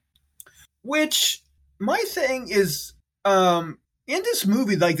die. Which my thing is, in this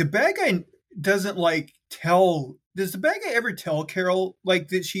movie, like the bad guy doesn't like tell. Does the bad guy ever tell Carol like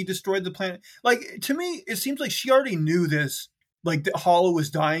that she destroyed the planet? Like to me, it seems like she already knew this, like that Hala was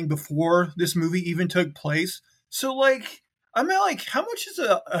dying before this movie even took place. So like, I'm not like, how much is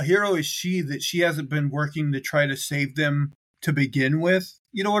a hero is she that she hasn't been working to try to save them to begin with?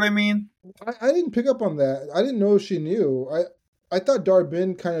 You know what I mean? I didn't pick up on that. I didn't know she knew. I thought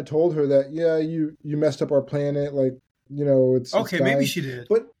Dar-Ben kind of told her that, yeah, you messed up our planet, like, it's Okay, maybe dying. she did.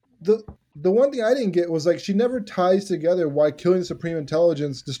 But the one thing I didn't get was like she never ties together why killing the Supreme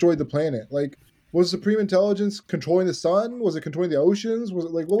Intelligence destroyed the planet. Like, was Supreme Intelligence controlling the sun? Was it controlling the oceans? Was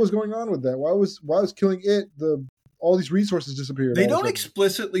it like what was going on with that? Why was killing it all these resources disappeared They all of a don't sudden?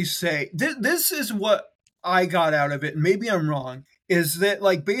 explicitly say this is what I got out of it, and maybe I'm wrong, is that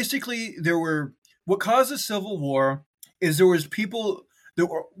like basically there were what caused the Civil War is there was people that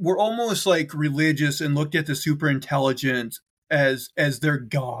were almost like religious and looked at the super intelligent as their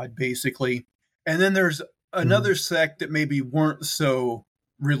god basically. And then there's Mhm. another sect that maybe weren't so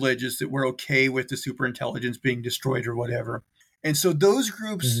religious, that were okay with the super intelligence being destroyed or whatever. And so those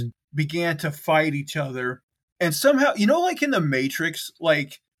groups Mhm. began to fight each other, and somehow like in the Matrix,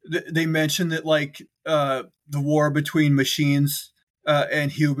 like they mentioned that like the war between machines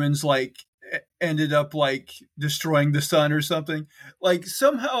and humans like ended up like destroying the sun or something. Like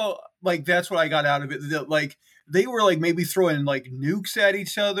somehow like that's what I got out of it, that like they were like maybe throwing like nukes at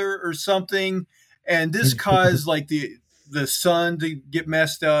each other or something, and this caused like the sun to get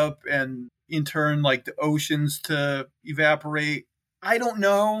messed up, and in turn like the oceans to evaporate. I don't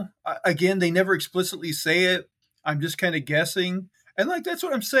know. Again, they never explicitly say it. I'm just kind of guessing. And like that's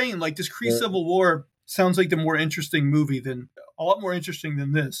what I'm saying. Like this Kree Right. Civil War sounds like the more interesting movie than a lot more interesting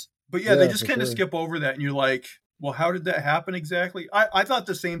than this. But yeah, they Yeah, just for kind of sure. skip over that, and you're like, well, how did that happen exactly? I thought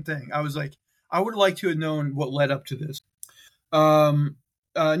the same thing. I was like, I would like to have known what led up to this.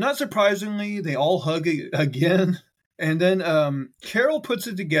 Not surprisingly, they all hug again, and then Carol puts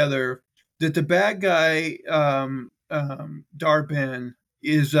it together that the bad guy Dar-Ben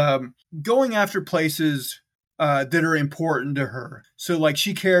is going after places that are important to her. So like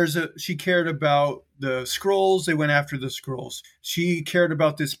she cared about the scrolls, they went after the scrolls. She cared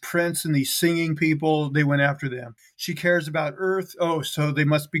about this prince and these singing people, they went after them. She cares about Earth. Oh, so they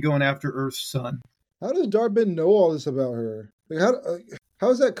must be going after Earth's son. How does Dar-Ben know all this about her? Like,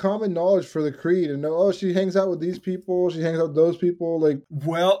 how is that common knowledge for the Kree to know? Oh, she hangs out with these people. She hangs out with those people. Like,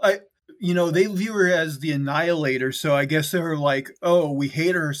 Well, they view her as the annihilator, so I guess they were like, "Oh, we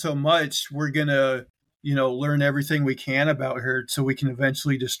hate her so much, we're gonna, learn everything we can about her, so we can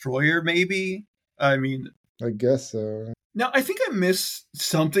eventually destroy her." Maybe. I mean, I guess so. now I think I missed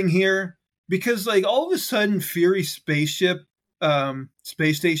something here because, like, all of a sudden, Fury space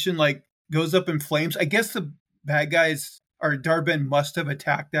station, like goes up in flames. I guess the bad guys or Dar-Ben must have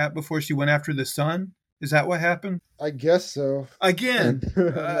attacked that before she went after the sun. Is that what happened? I guess so. Again, I'm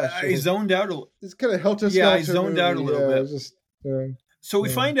not sure. I zoned out. It's kind of helter Yeah, I skelter zoned out a movie. little Yeah, bit. it's just So we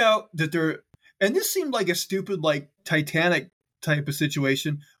yeah. find out that and this seemed like a stupid, like Titanic type of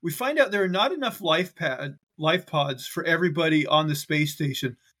situation. We find out there are not enough life pods for everybody on the space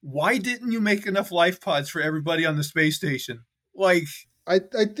station. Why didn't you make enough life pods for everybody on the space station? Like, I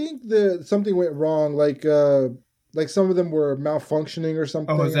think that something went wrong. Like some of them were malfunctioning or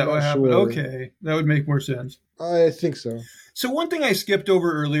something. oh, is that I'm what not happened? sure. Okay, that would make more sense. I think so. So one thing I skipped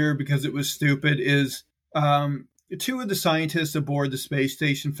over earlier because it was stupid is two of the scientists aboard the space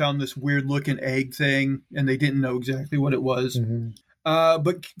station found this weird looking egg thing, and they didn't know exactly what it was. Mm-hmm.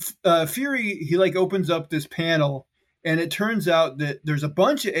 But Fury, he like opens up this panel, and it turns out that there's a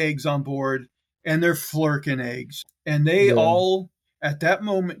bunch of eggs on board, and they're flirkin eggs, and they all at that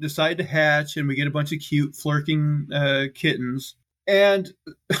moment decide to hatch, and we get a bunch of cute flirking kittens. And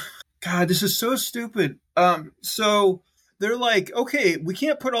God, this is so stupid. So they're like, okay, we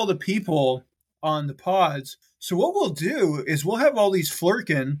can't put all the people on the pods. So what we'll do is we'll have all these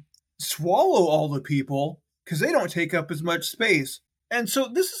flirkin swallow all the people because they don't take up as much space. And so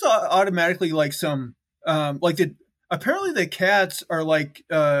this is automatically like some apparently the cats are like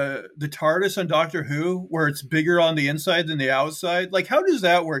the TARDIS on Doctor Who, where it's bigger on the inside than the outside. Like, how does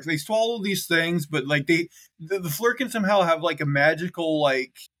that work? They swallow these things, but like the flirkin somehow have like a magical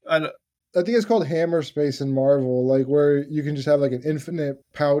like. I think it's called Hammer Space in Marvel, like where you can just have like an infinite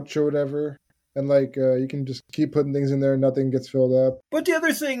pouch or whatever, and like you can just keep putting things in there and nothing gets filled up. But the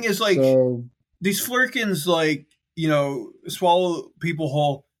other thing is like these flirkins, like swallow people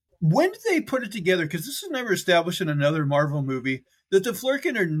whole. When did they put it together? Because this is never established in another Marvel movie that the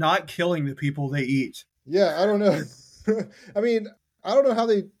flirkin are not killing the people they eat. Yeah, I don't know. I mean, I don't know how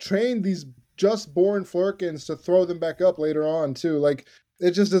they trained these just born flirkins to throw them back up later on too. Like,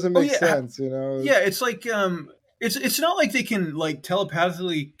 it just doesn't make sense, you know? Yeah, it's like it's not like they can like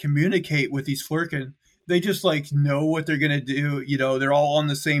telepathically communicate with these flirkin. They just like know what they're gonna do. They're all on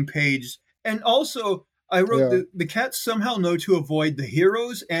the same page. And also, I wrote the cats somehow know to avoid the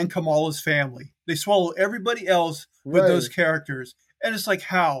heroes and Kamala's family. They swallow everybody else but those characters. And it's like,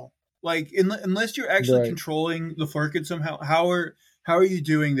 how? Like, unless you're actually controlling the flirkin somehow, how are you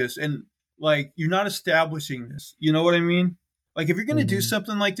doing this? And like, you're not establishing this. You know what I mean? Like, if you're going to do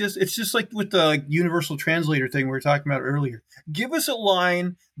something like this, it's just like with the like, universal translator thing we were talking about earlier. Give us a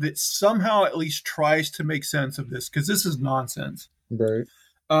line that somehow at least tries to make sense of this, because this is nonsense. Right.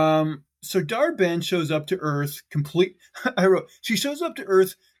 So Dar-Ben shows up to Earth she shows up to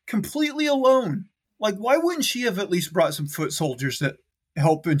Earth completely alone. Like, why wouldn't she have at least brought some foot soldiers that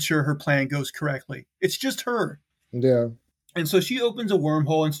help ensure her plan goes correctly? It's just her. Yeah. And so she opens a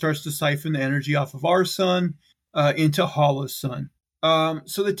wormhole and starts to siphon the energy off of our sun into Hala's sun.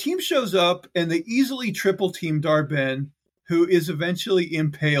 So the team shows up and they easily triple team Dar-Ben, who is eventually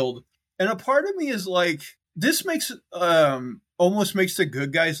impaled. And a part of me is like, this makes almost makes the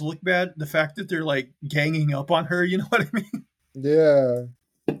good guys look bad. The fact that they're like ganging up on her, you know what I mean? Yeah.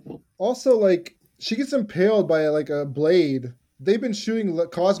 Also, like, she gets impaled by like a blade. They've been shooting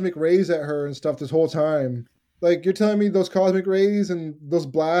cosmic rays at her and stuff this whole time. Like, you're telling me those cosmic rays and those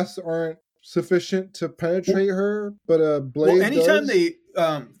blasts aren't sufficient to penetrate her, but a blade Well, anytime does? they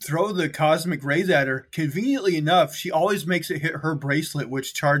throw the cosmic rays at her, conveniently enough, she always makes it hit her bracelet,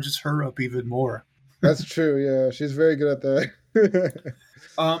 which charges her up even more. That's true, yeah. She's very good at that.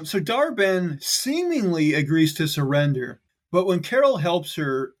 So Dar-Ben seemingly agrees to surrender, but when Carol helps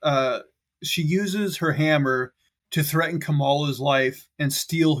her, she uses her hammer to threaten Kamala's life and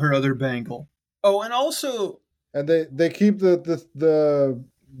steal her other bangle. Oh, and also, And they keep the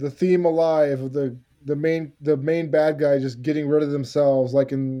theme alive of the main bad guy just getting rid of themselves,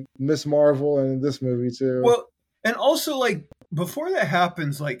 like in Miss Marvel and in this movie too. well, and also like before that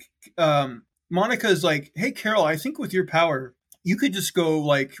happens, like Monica's like, "Hey, Carol, I think with your power, you could just go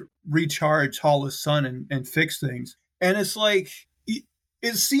like recharge Hala's sun and fix things." And it's like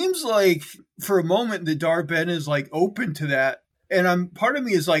it seems like for a moment that Dar-Ben is like open to that, and part of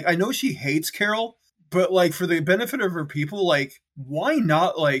me is like, I know she hates Carol, but like for the benefit of her people, like why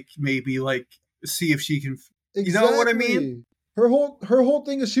not like maybe like see if she can, you know what I mean? Her whole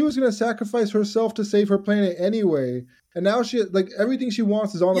thing is she was going to sacrifice herself to save her planet anyway, and now she like everything she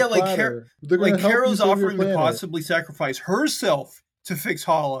wants is on a platter. They're going like to help Carol's you save your offering to planet. possibly sacrifice herself to fix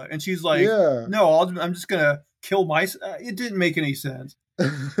Hala, and she's like, Yeah. "No, I'm just gonna kill my." It didn't make any sense.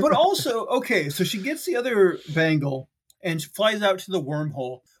 But also, okay, so she gets the other bangle and she flies out to the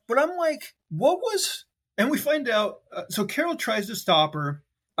wormhole. But I'm like, what was? And we find out. So Carol tries to stop her,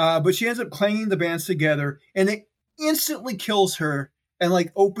 but she ends up clanging the bands together, and it instantly kills her and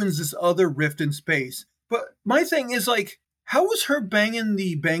like opens this other rift in space. But my thing is like, how was her banging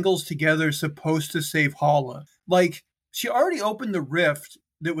the bangles together supposed to save Hala? Like, she already opened the rift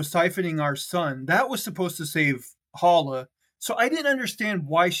that was siphoning our sun. That was supposed to save Hala. So I didn't understand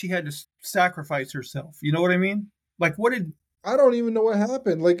why she had to sacrifice herself. You know what I mean? Like, what did... I don't even know what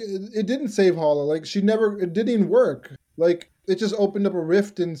happened. Like, it didn't save Hala. Like, it didn't even work. Like, it just opened up a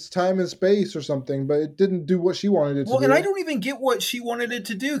rift in time and space or something, but it didn't do what she wanted it to do. Well, and I don't even get what she wanted it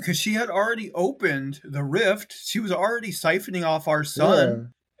to do, because she had already opened the rift. She was already siphoning off our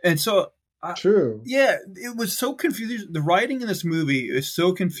sun. Yeah. And so... True. Yeah, it was so confusing. The writing in this movie is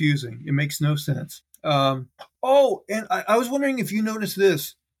so confusing. It makes no sense. And I was wondering if you noticed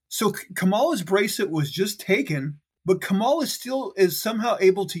this. So Kamala's bracelet was just taken, but Kamala still is somehow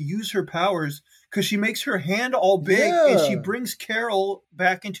able to use her powers because she makes her hand all big and she brings Carol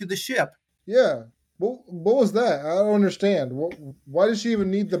back into the ship. Yeah. What was that? I don't understand. Why does she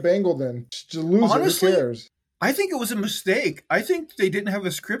even need the bangle then? Just lose it. Who cares? I think it was a mistake. I think they didn't have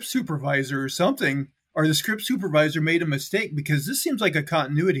a script supervisor or something, or the script supervisor made a mistake, because this seems like a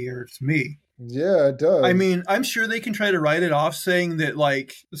continuity error to me. Yeah, it does. I mean, I'm sure they can try to write it off saying that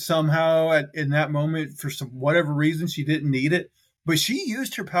like somehow in that moment for whatever reason she didn't need it, but she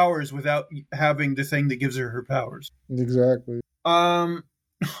used her powers without having the thing that gives her her powers. Exactly. Oh,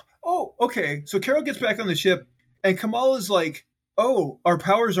 okay. So Carol gets back on the ship and Kamala's like, "Oh, our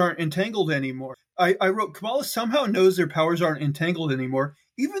powers aren't entangled anymore." I wrote, Kamala somehow knows their powers aren't entangled anymore,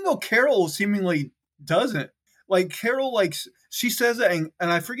 even though Carol seemingly doesn't. Like, Carol, like, she says that, and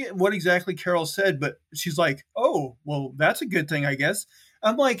I forget what exactly Carol said, but she's like, "Oh, well, that's a good thing, I guess."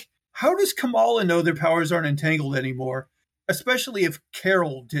 I'm like, how does Kamala know their powers aren't entangled anymore? Especially if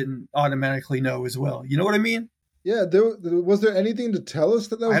Carol didn't automatically know as well. You know what I mean? Yeah, was there anything to tell us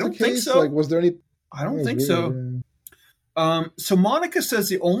that was the case? I don't think so. Like, was there any... I don't think so. So Monica says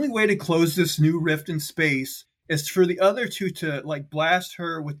the only way to close this new rift in space is for the other two to like blast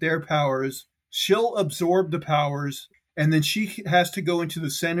her with their powers. She'll absorb the powers, and then she has to go into the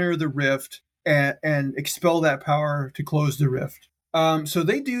center of the rift and expel that power to close the rift. So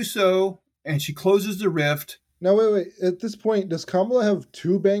they do so, and she closes the rift. Now, wait. At this point, does Kamala have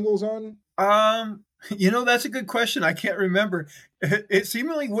two bangles on? That's a good question. I can't remember. It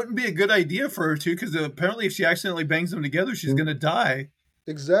seemingly wouldn't be a good idea for her to, because apparently if she accidentally bangs them together, she's going to die.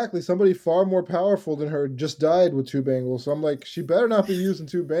 Exactly. Somebody far more powerful than her just died with two bangles. So I'm like, she better not be using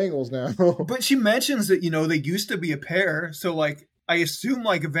two bangles now. But she mentions that, they used to be a pair. So, like, I assume,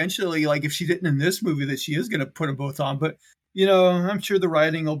 like, eventually, like, if she didn't in this movie, that she is going to put them both on. But, I'm sure the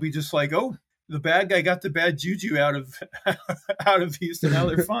writing will be just like, oh, the bad guy got the bad juju out of these, and now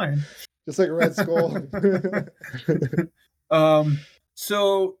they're fine. Just like Red Skull.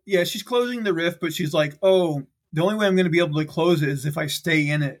 So, yeah, she's closing the rift, but she's like, oh, the only way I'm going to be able to close it is if I stay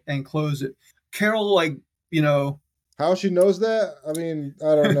in it and close it. Carol, like, How she knows that? I mean,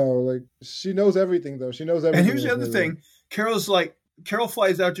 I don't know. Like, she knows everything, though. She knows everything. And here's the other thing. Carol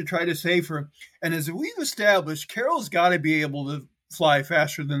flies out to try to save her. And as we've established, Carol's got to be able to fly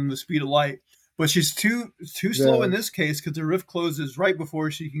faster than the speed of light. But she's too slow in this case because the rift closes right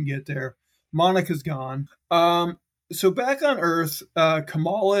before she can get there. Monica's gone. So back on Earth,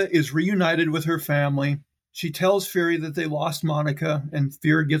 Kamala is reunited with her family. She tells Fury that they lost Monica, and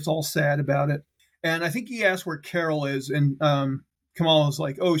Fury gets all sad about it. And I think he asks where Carol is, and Kamala's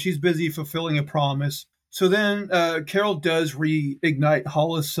like, "Oh, she's busy fulfilling a promise." So then Carol does reignite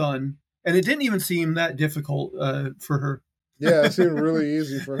Hala's son, and it didn't even seem that difficult for her. Yeah, it seemed really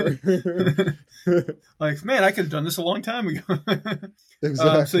easy for her. Like, man, I could have done this a long time ago.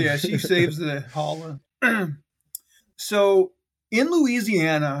 Exactly. So yeah, she saves the Hala. So in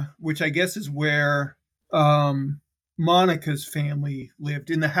Louisiana, which I guess is where Monica's family lived,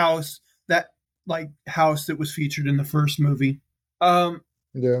 in the house that was featured in the first movie.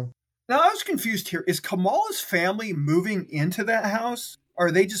 Yeah. Now I was confused here. Is Kamala's family moving into that house? Or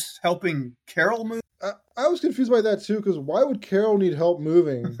are they just helping Carol move? I was confused by that too, because why would Carol need help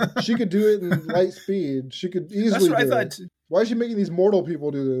moving? She could do it in light speed. She could easily That's what do I it. thought. Why is she making these mortal people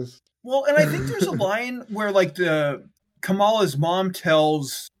do this? Well, and I think there's a line where like Kamala's mom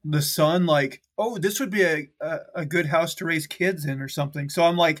tells the son, like, oh, this would be a good house to raise kids in or something. So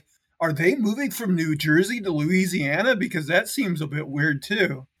I'm like, are they moving from New Jersey to Louisiana? Because that seems a bit weird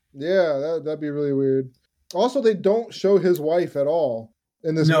too. Yeah, that'd be really weird. Also, they don't show his wife at all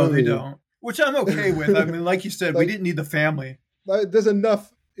in this movie. No, they don't. Which I'm okay with. I mean, like you said, we didn't need the family. There's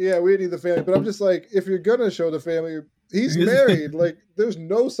enough. Yeah, we didn't need the family. But I'm just like, if you're going to show the family, he's married. Like, there's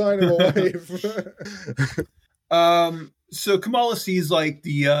no sign of a wife. So Kamala sees like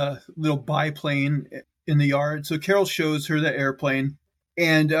the little biplane in the yard. So Carol shows her the airplane.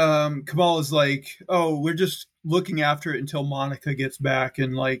 And Kamala's like, oh, we're just looking after it until Monica gets back.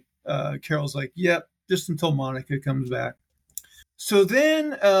 And like Carol's like, yep, just until Monica comes back. So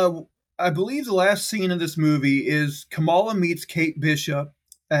then I believe the last scene of this movie is Kamala meets Kate Bishop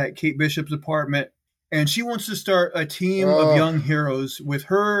at Kate Bishop's apartment. And she wants to start a team of young heroes with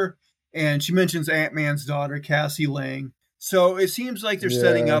her. And she mentions Ant-Man's daughter, Cassie Lang. So it seems like they're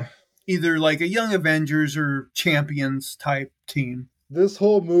setting up either like a Young Avengers or Champions type team. This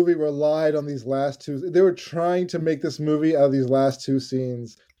whole movie relied on these last two. They were trying to make this movie out of these last two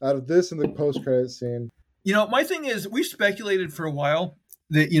scenes, out of this and the post-credit scene. You know, my thing is, we speculated for a while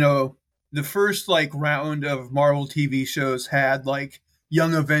that, you know, the first like round of Marvel TV shows had like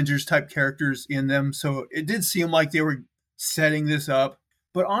Young Avengers type characters in them. So it did seem like they were setting this up.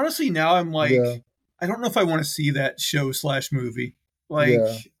 But honestly, now I'm like, I don't know if I want to see that show / movie. Like,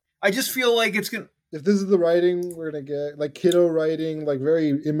 I just feel like it's going to... If this is the writing we're going to get, like kiddo writing, like very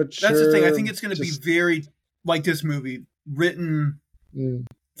immature. That's the thing. I think it's going to be very like this movie, written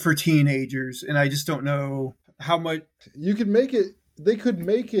for teenagers. And I just don't know how much... You could make it... They could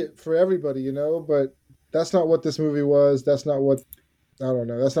make it for everybody, you know, but that's not what this movie was. That's not what... I don't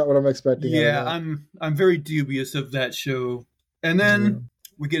know. That's not what I'm expecting. Yeah, I'm very dubious of that show. And then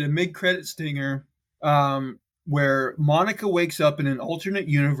we get a mid-credit stinger where Monica wakes up in an alternate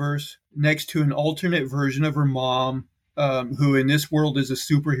universe next to an alternate version of her mom, who in this world is a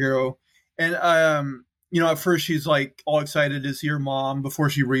superhero. And, you know, at first she's like all excited to see her mom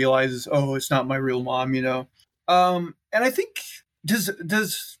before she realizes, oh, it's not my real mom, you know. And I think,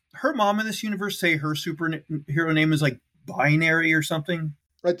 does her mom in this universe say her superhero name is like Binary or something?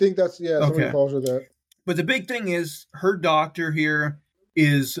 I think that's, somebody calls her that. But the big thing is her doctor here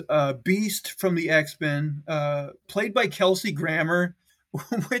is Beast from the X-Men, played by Kelsey Grammer,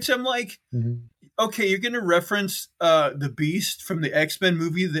 which I'm like, okay, you're going to reference the Beast from the X-Men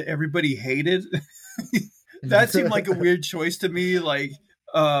movie that everybody hated? That seemed like a weird choice to me. Like,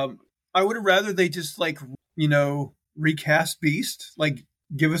 I would have rather they just like, you know, recast Beast, like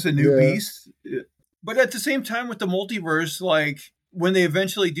give us a new Beast. But at the same time with the multiverse, like, when they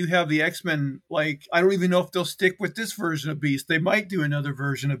eventually do have the X-Men, like, I don't even know if they'll stick with this version of Beast. They might do another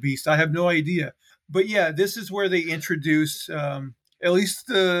version of Beast. I have no idea. But yeah, this is where they introduce at least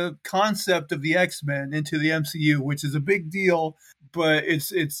the concept of the X-Men into the MCU, which is a big deal, but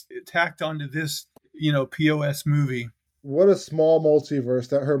it's tacked onto this, you know, POS movie. What a small multiverse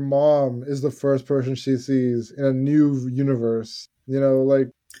that her mom is the first person she sees in a new universe. You know, like,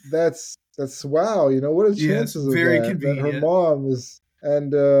 that's wow, you know, what are the chances of very that? Convenient. That her mom is,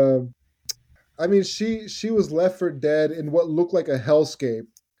 and I mean, she was left for dead in what looked like a hellscape.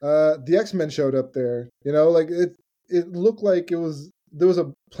 The X-Men showed up there, you know, like it looked like there was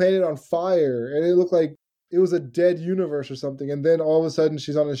a planet on fire, and it looked like it was a dead universe or something. And then all of a sudden,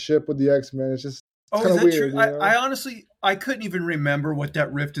 she's on a ship with the X-Men. It's just kind of weird. True? You know? I honestly, I couldn't even remember what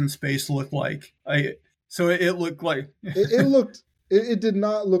that rift in space looked like. So it looked like It did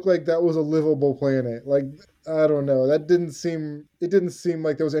not look like that was a livable planet. Like, I don't know. It didn't seem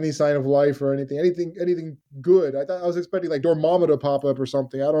like there was any sign of life or anything good. I was expecting like Dormammu to pop up or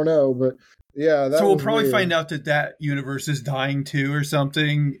something. I don't know, but yeah. So we'll probably find out that universe is dying too or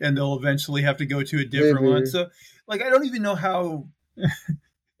something, and they'll eventually have to go to a different one. So, like, I don't even know how.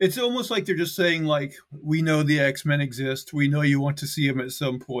 It's almost like they're just saying, like, we know the X-Men exist. We know you want to see them at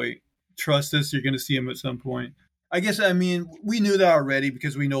some point. trust this. You're going to see him at some point. I guess, I mean, we knew that already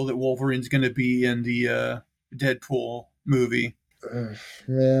because we know that Wolverine's going to be in the Deadpool movie.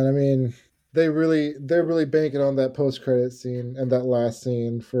 Man, I mean, they're really banking on that post-credit scene and that last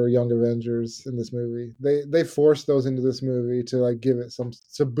scene for Young Avengers in this movie. They forced those into this movie to like give it some,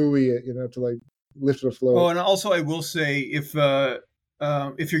 to buoy it, to like lift it afloat. Oh, and also I will say, if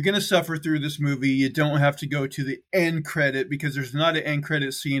you're going to suffer through this movie, you don't have to go to the end credit, because there's not an end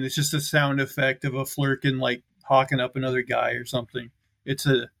credit scene. It's just a sound effect of a Flurkin like hawking up another guy or something. It's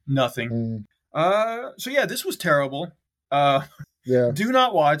a nothing. So yeah, this was terrible. Yeah. Do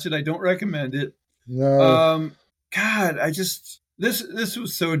not watch it. I don't recommend it. No. God, this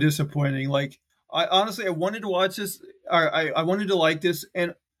was so disappointing. Like, I wanted to watch this. I wanted to like this,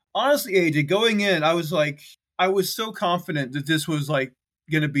 and honestly, AJ, going in, I was so confident that this was like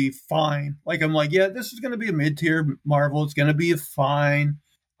gonna be fine. Like, I'm like, yeah, this is gonna be a mid-tier Marvel. It's gonna be fine.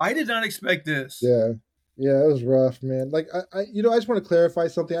 I did not expect this. Yeah, it was rough, man. Like, I just want to clarify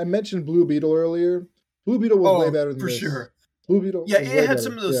something. I mentioned Blue Beetle earlier. Blue Beetle was way better than this. For sure. Blue Beetle. Yeah, it had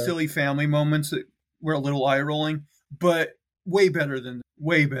some of those silly family moments that were a little eye rolling, but way better than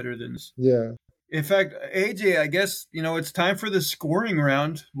this. Yeah. In fact, AJ, I guess it's time for the scoring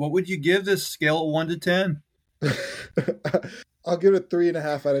round. What would you give this scale of 1 to 10? I'll give it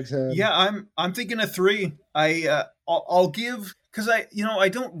 3.5 out of 10. Yeah, I'm thinking a 3. I'll give, because I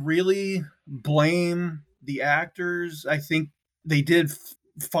don't really blame the actors. I think they did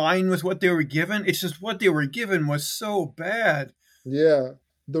fine with what they were given. It's just what they were given was so bad. Yeah,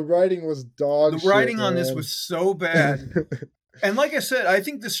 the writing was dog shit. The writing on this was so bad. And like I said, I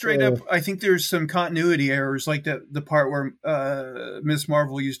think I think there's some continuity errors, like the part where Miss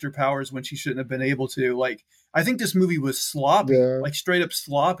Marvel used her powers when she shouldn't have been able to. Like, I think this movie was sloppy, like straight up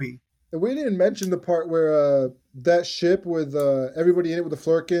sloppy. And we didn't mention the part where that ship with everybody in it, with the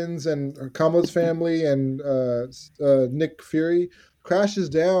Flurkins and Kamala's family and Nick Fury, crashes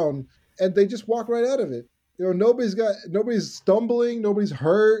down, and they just walk right out of it. Nobody's stumbling, nobody's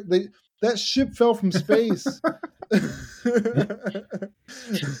hurt. That ship fell from space.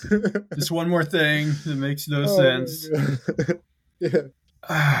 Just one more thing that makes no sense.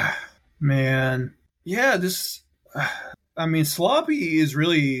 Yeah. Man. Yeah, sloppy is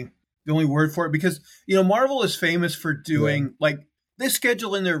really the only word for it, because Marvel is famous for doing like, they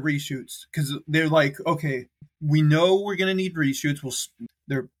schedule in their reshoots because they're like, okay, we know we're gonna need reshoots.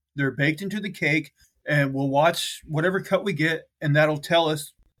 They're baked into the cake, and we'll watch whatever cut we get, and that'll tell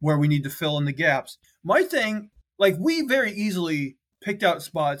us where we need to fill in the gaps. My thing, like, we very easily picked out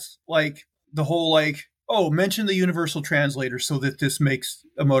spots, like the whole mention the universal translator so that this makes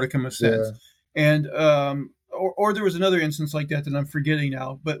a modicum of sense. And or there was another instance like that I'm forgetting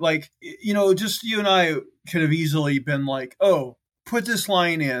now. But just you and I could have easily been like, oh, put this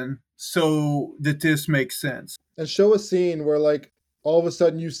line in so that this makes sense. And show a scene where all of a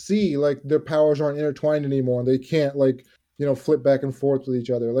sudden you see their powers aren't intertwined anymore, and they can't flip back and forth with each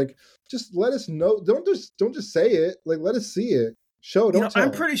other. Just let us know. Don't just say it. Let us see it. Show, don't tell.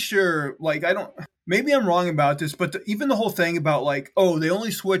 I'm pretty sure, maybe I'm wrong about this, but even the whole thing about they only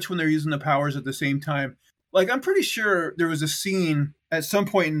switch when they're using the powers at the same time. I'm pretty sure there was a scene at some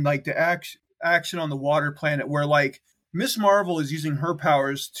point in the action on the water planet where Miss Marvel is using her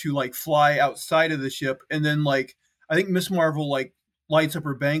powers to fly outside of the ship, and then I think Miss Marvel lights up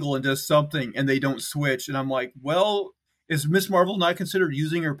her bangle and does something, and they don't switch. And I'm like, well, is Miss Marvel not considered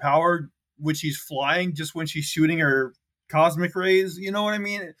using her power when she's flying, just when she's shooting her cosmic rays? You know what I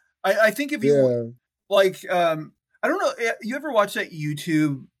mean? I think if you I don't know, you ever watch that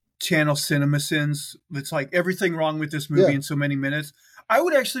YouTube channel CinemaSins that's everything wrong with this movie in so many minutes? I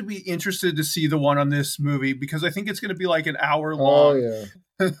would actually be interested to see the one on this movie, because I think it's going to be an hour long. Oh,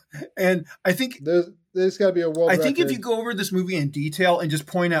 yeah. And I think there's got to be a world record. I think if you go over this movie in detail and just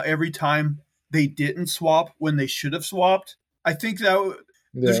point out every time they didn't swap when they should have swapped, I think that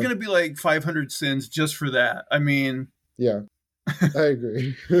there's going to be 500 sins just for that. I mean, yeah, I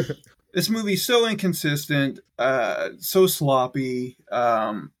agree. This movie's so inconsistent, so sloppy,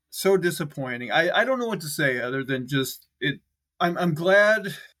 so disappointing. I don't know what to say other than just it. I'm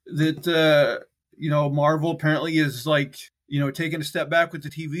glad that Marvel apparently is taking a step back with the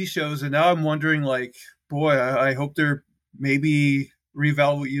TV shows, and now I'm wondering boy, I hope they're maybe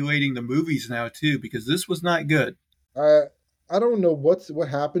reevaluating the movies now too, because this was not good. I don't know what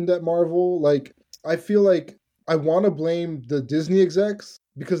happened at Marvel. I feel I want to blame the Disney execs,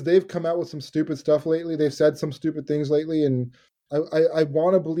 because they've come out with some stupid stuff lately. They've said some stupid things lately, and I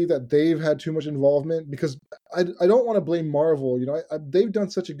want to believe that they've had too much involvement, because I don't want to blame Marvel. They've done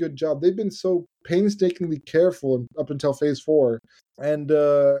such a good job. They've been so painstakingly careful up until Phase 4, and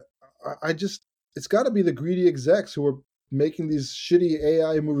I just, it's got to be the greedy execs who are making these shitty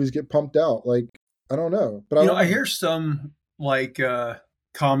AI movies get pumped out. Like, I don't know, but I don't I know. hear some like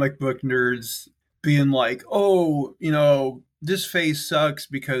comic book nerds being like, "Oh, this phase sucks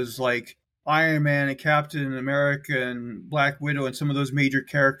because like Iron Man and Captain America and Black Widow and some of those major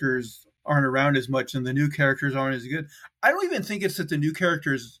characters aren't around as much and the new characters aren't as good." I don't even think it's that the new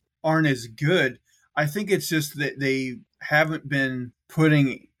characters aren't as good. I think it's just that they haven't been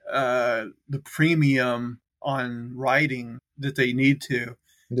putting the premium on writing that they need to.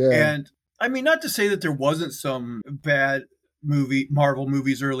 Yeah, And I mean, not to say that there wasn't some bad Marvel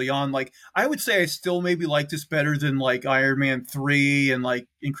movies early on. Like, I would say I still maybe like this better than like Iron Man 3 and like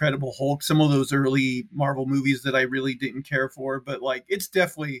Incredible Hulk, some of those early Marvel movies that I really didn't care for. But like, it's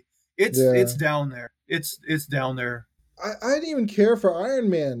definitely, it's yeah. down there. It's down there. I didn't even care for Iron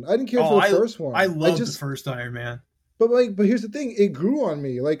Man. I didn't care for Oh, the first I one. I love the just, first Iron Man. but here's the thing: it grew on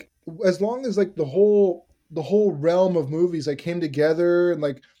me. Like, as long as like the whole realm of movies like came together, and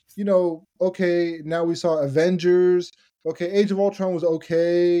like, okay, now we saw Avengers. Okay, Age of Ultron was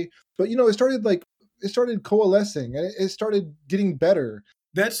okay, but it started coalescing, and it started getting better.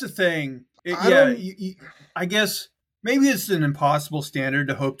 That's the thing. I don't. I guess maybe it's an impossible standard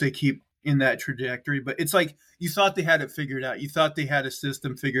to hope they keep in that trajectory, but it's like you thought they had it figured out. You thought they had a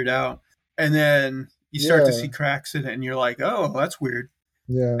system figured out, and then you start to see Yeah, cracks in it, and you're like, "Oh, that's weird."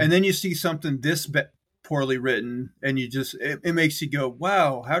 yeah, And then you see something this poorly written, and it makes you go,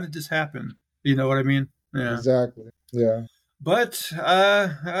 "Wow, how did this happen?" You know what I mean? Yeah. exactly. Yeah. But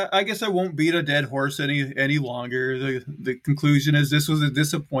I guess I won't beat a dead horse any longer. The conclusion is this was a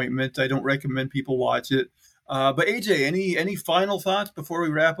disappointment. I don't recommend people watch it. But AJ, any final thoughts before we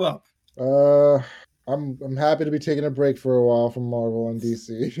wrap up? Uh, I'm happy to be taking a break for a while from Marvel and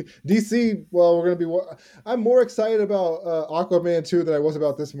DC. DC, well, we're gonna be. I'm more excited about Aquaman 2 than I was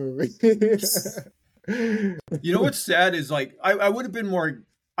about this movie. You know what's sad is like I would have been more.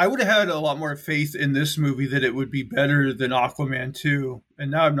 I would have had a lot more faith in this movie that it would be better than Aquaman 2.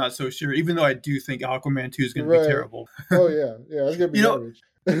 And now I'm not so sure, even though I do think Aquaman 2 is going to be Right. terrible. Oh yeah, yeah, it's gonna be you know, garbage.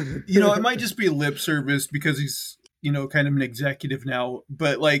 it might just be lip service because he's, kind of an executive now.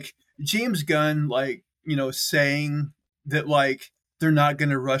 But like James Gunn, like, saying that like they're not going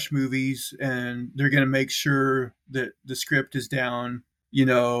to rush movies and they're going to make sure that the script is down,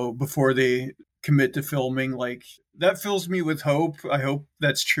 before they commit to filming. Like that fills me with hope. I hope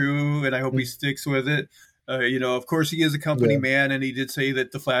that's true, and I hope he sticks with it. Of course, he is a company Yeah, man, and he did say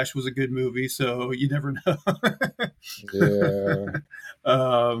that The Flash was a good movie, so you never know. yeah,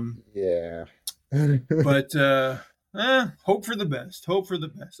 um, yeah. but hope for the best. Hope for the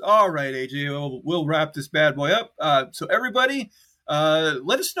best. All right, AJ, we'll wrap this bad boy up. So everybody,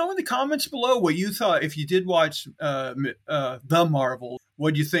 let us know in the comments below what you thought if you did watch The Marvel.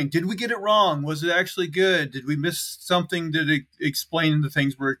 What do you think? Did we get it wrong? Was it actually good? Did we miss something to explain the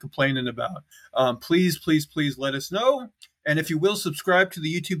things we're complaining about? Please, please, please let us know. And if you will, subscribe to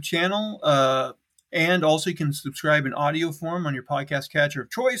the YouTube channel. And also you can subscribe in audio form on your podcast catcher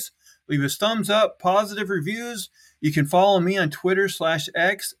of choice. Leave us thumbs up, positive reviews. You can follow me on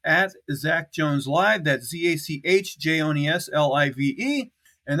Twitter/X at Zach Jones Live. That's ZachJonesLive.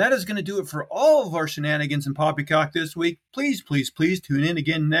 And that is going to do it for all of our shenanigans and poppycock this week. Please, please, please tune in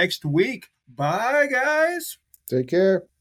again next week. Bye, guys. Take care.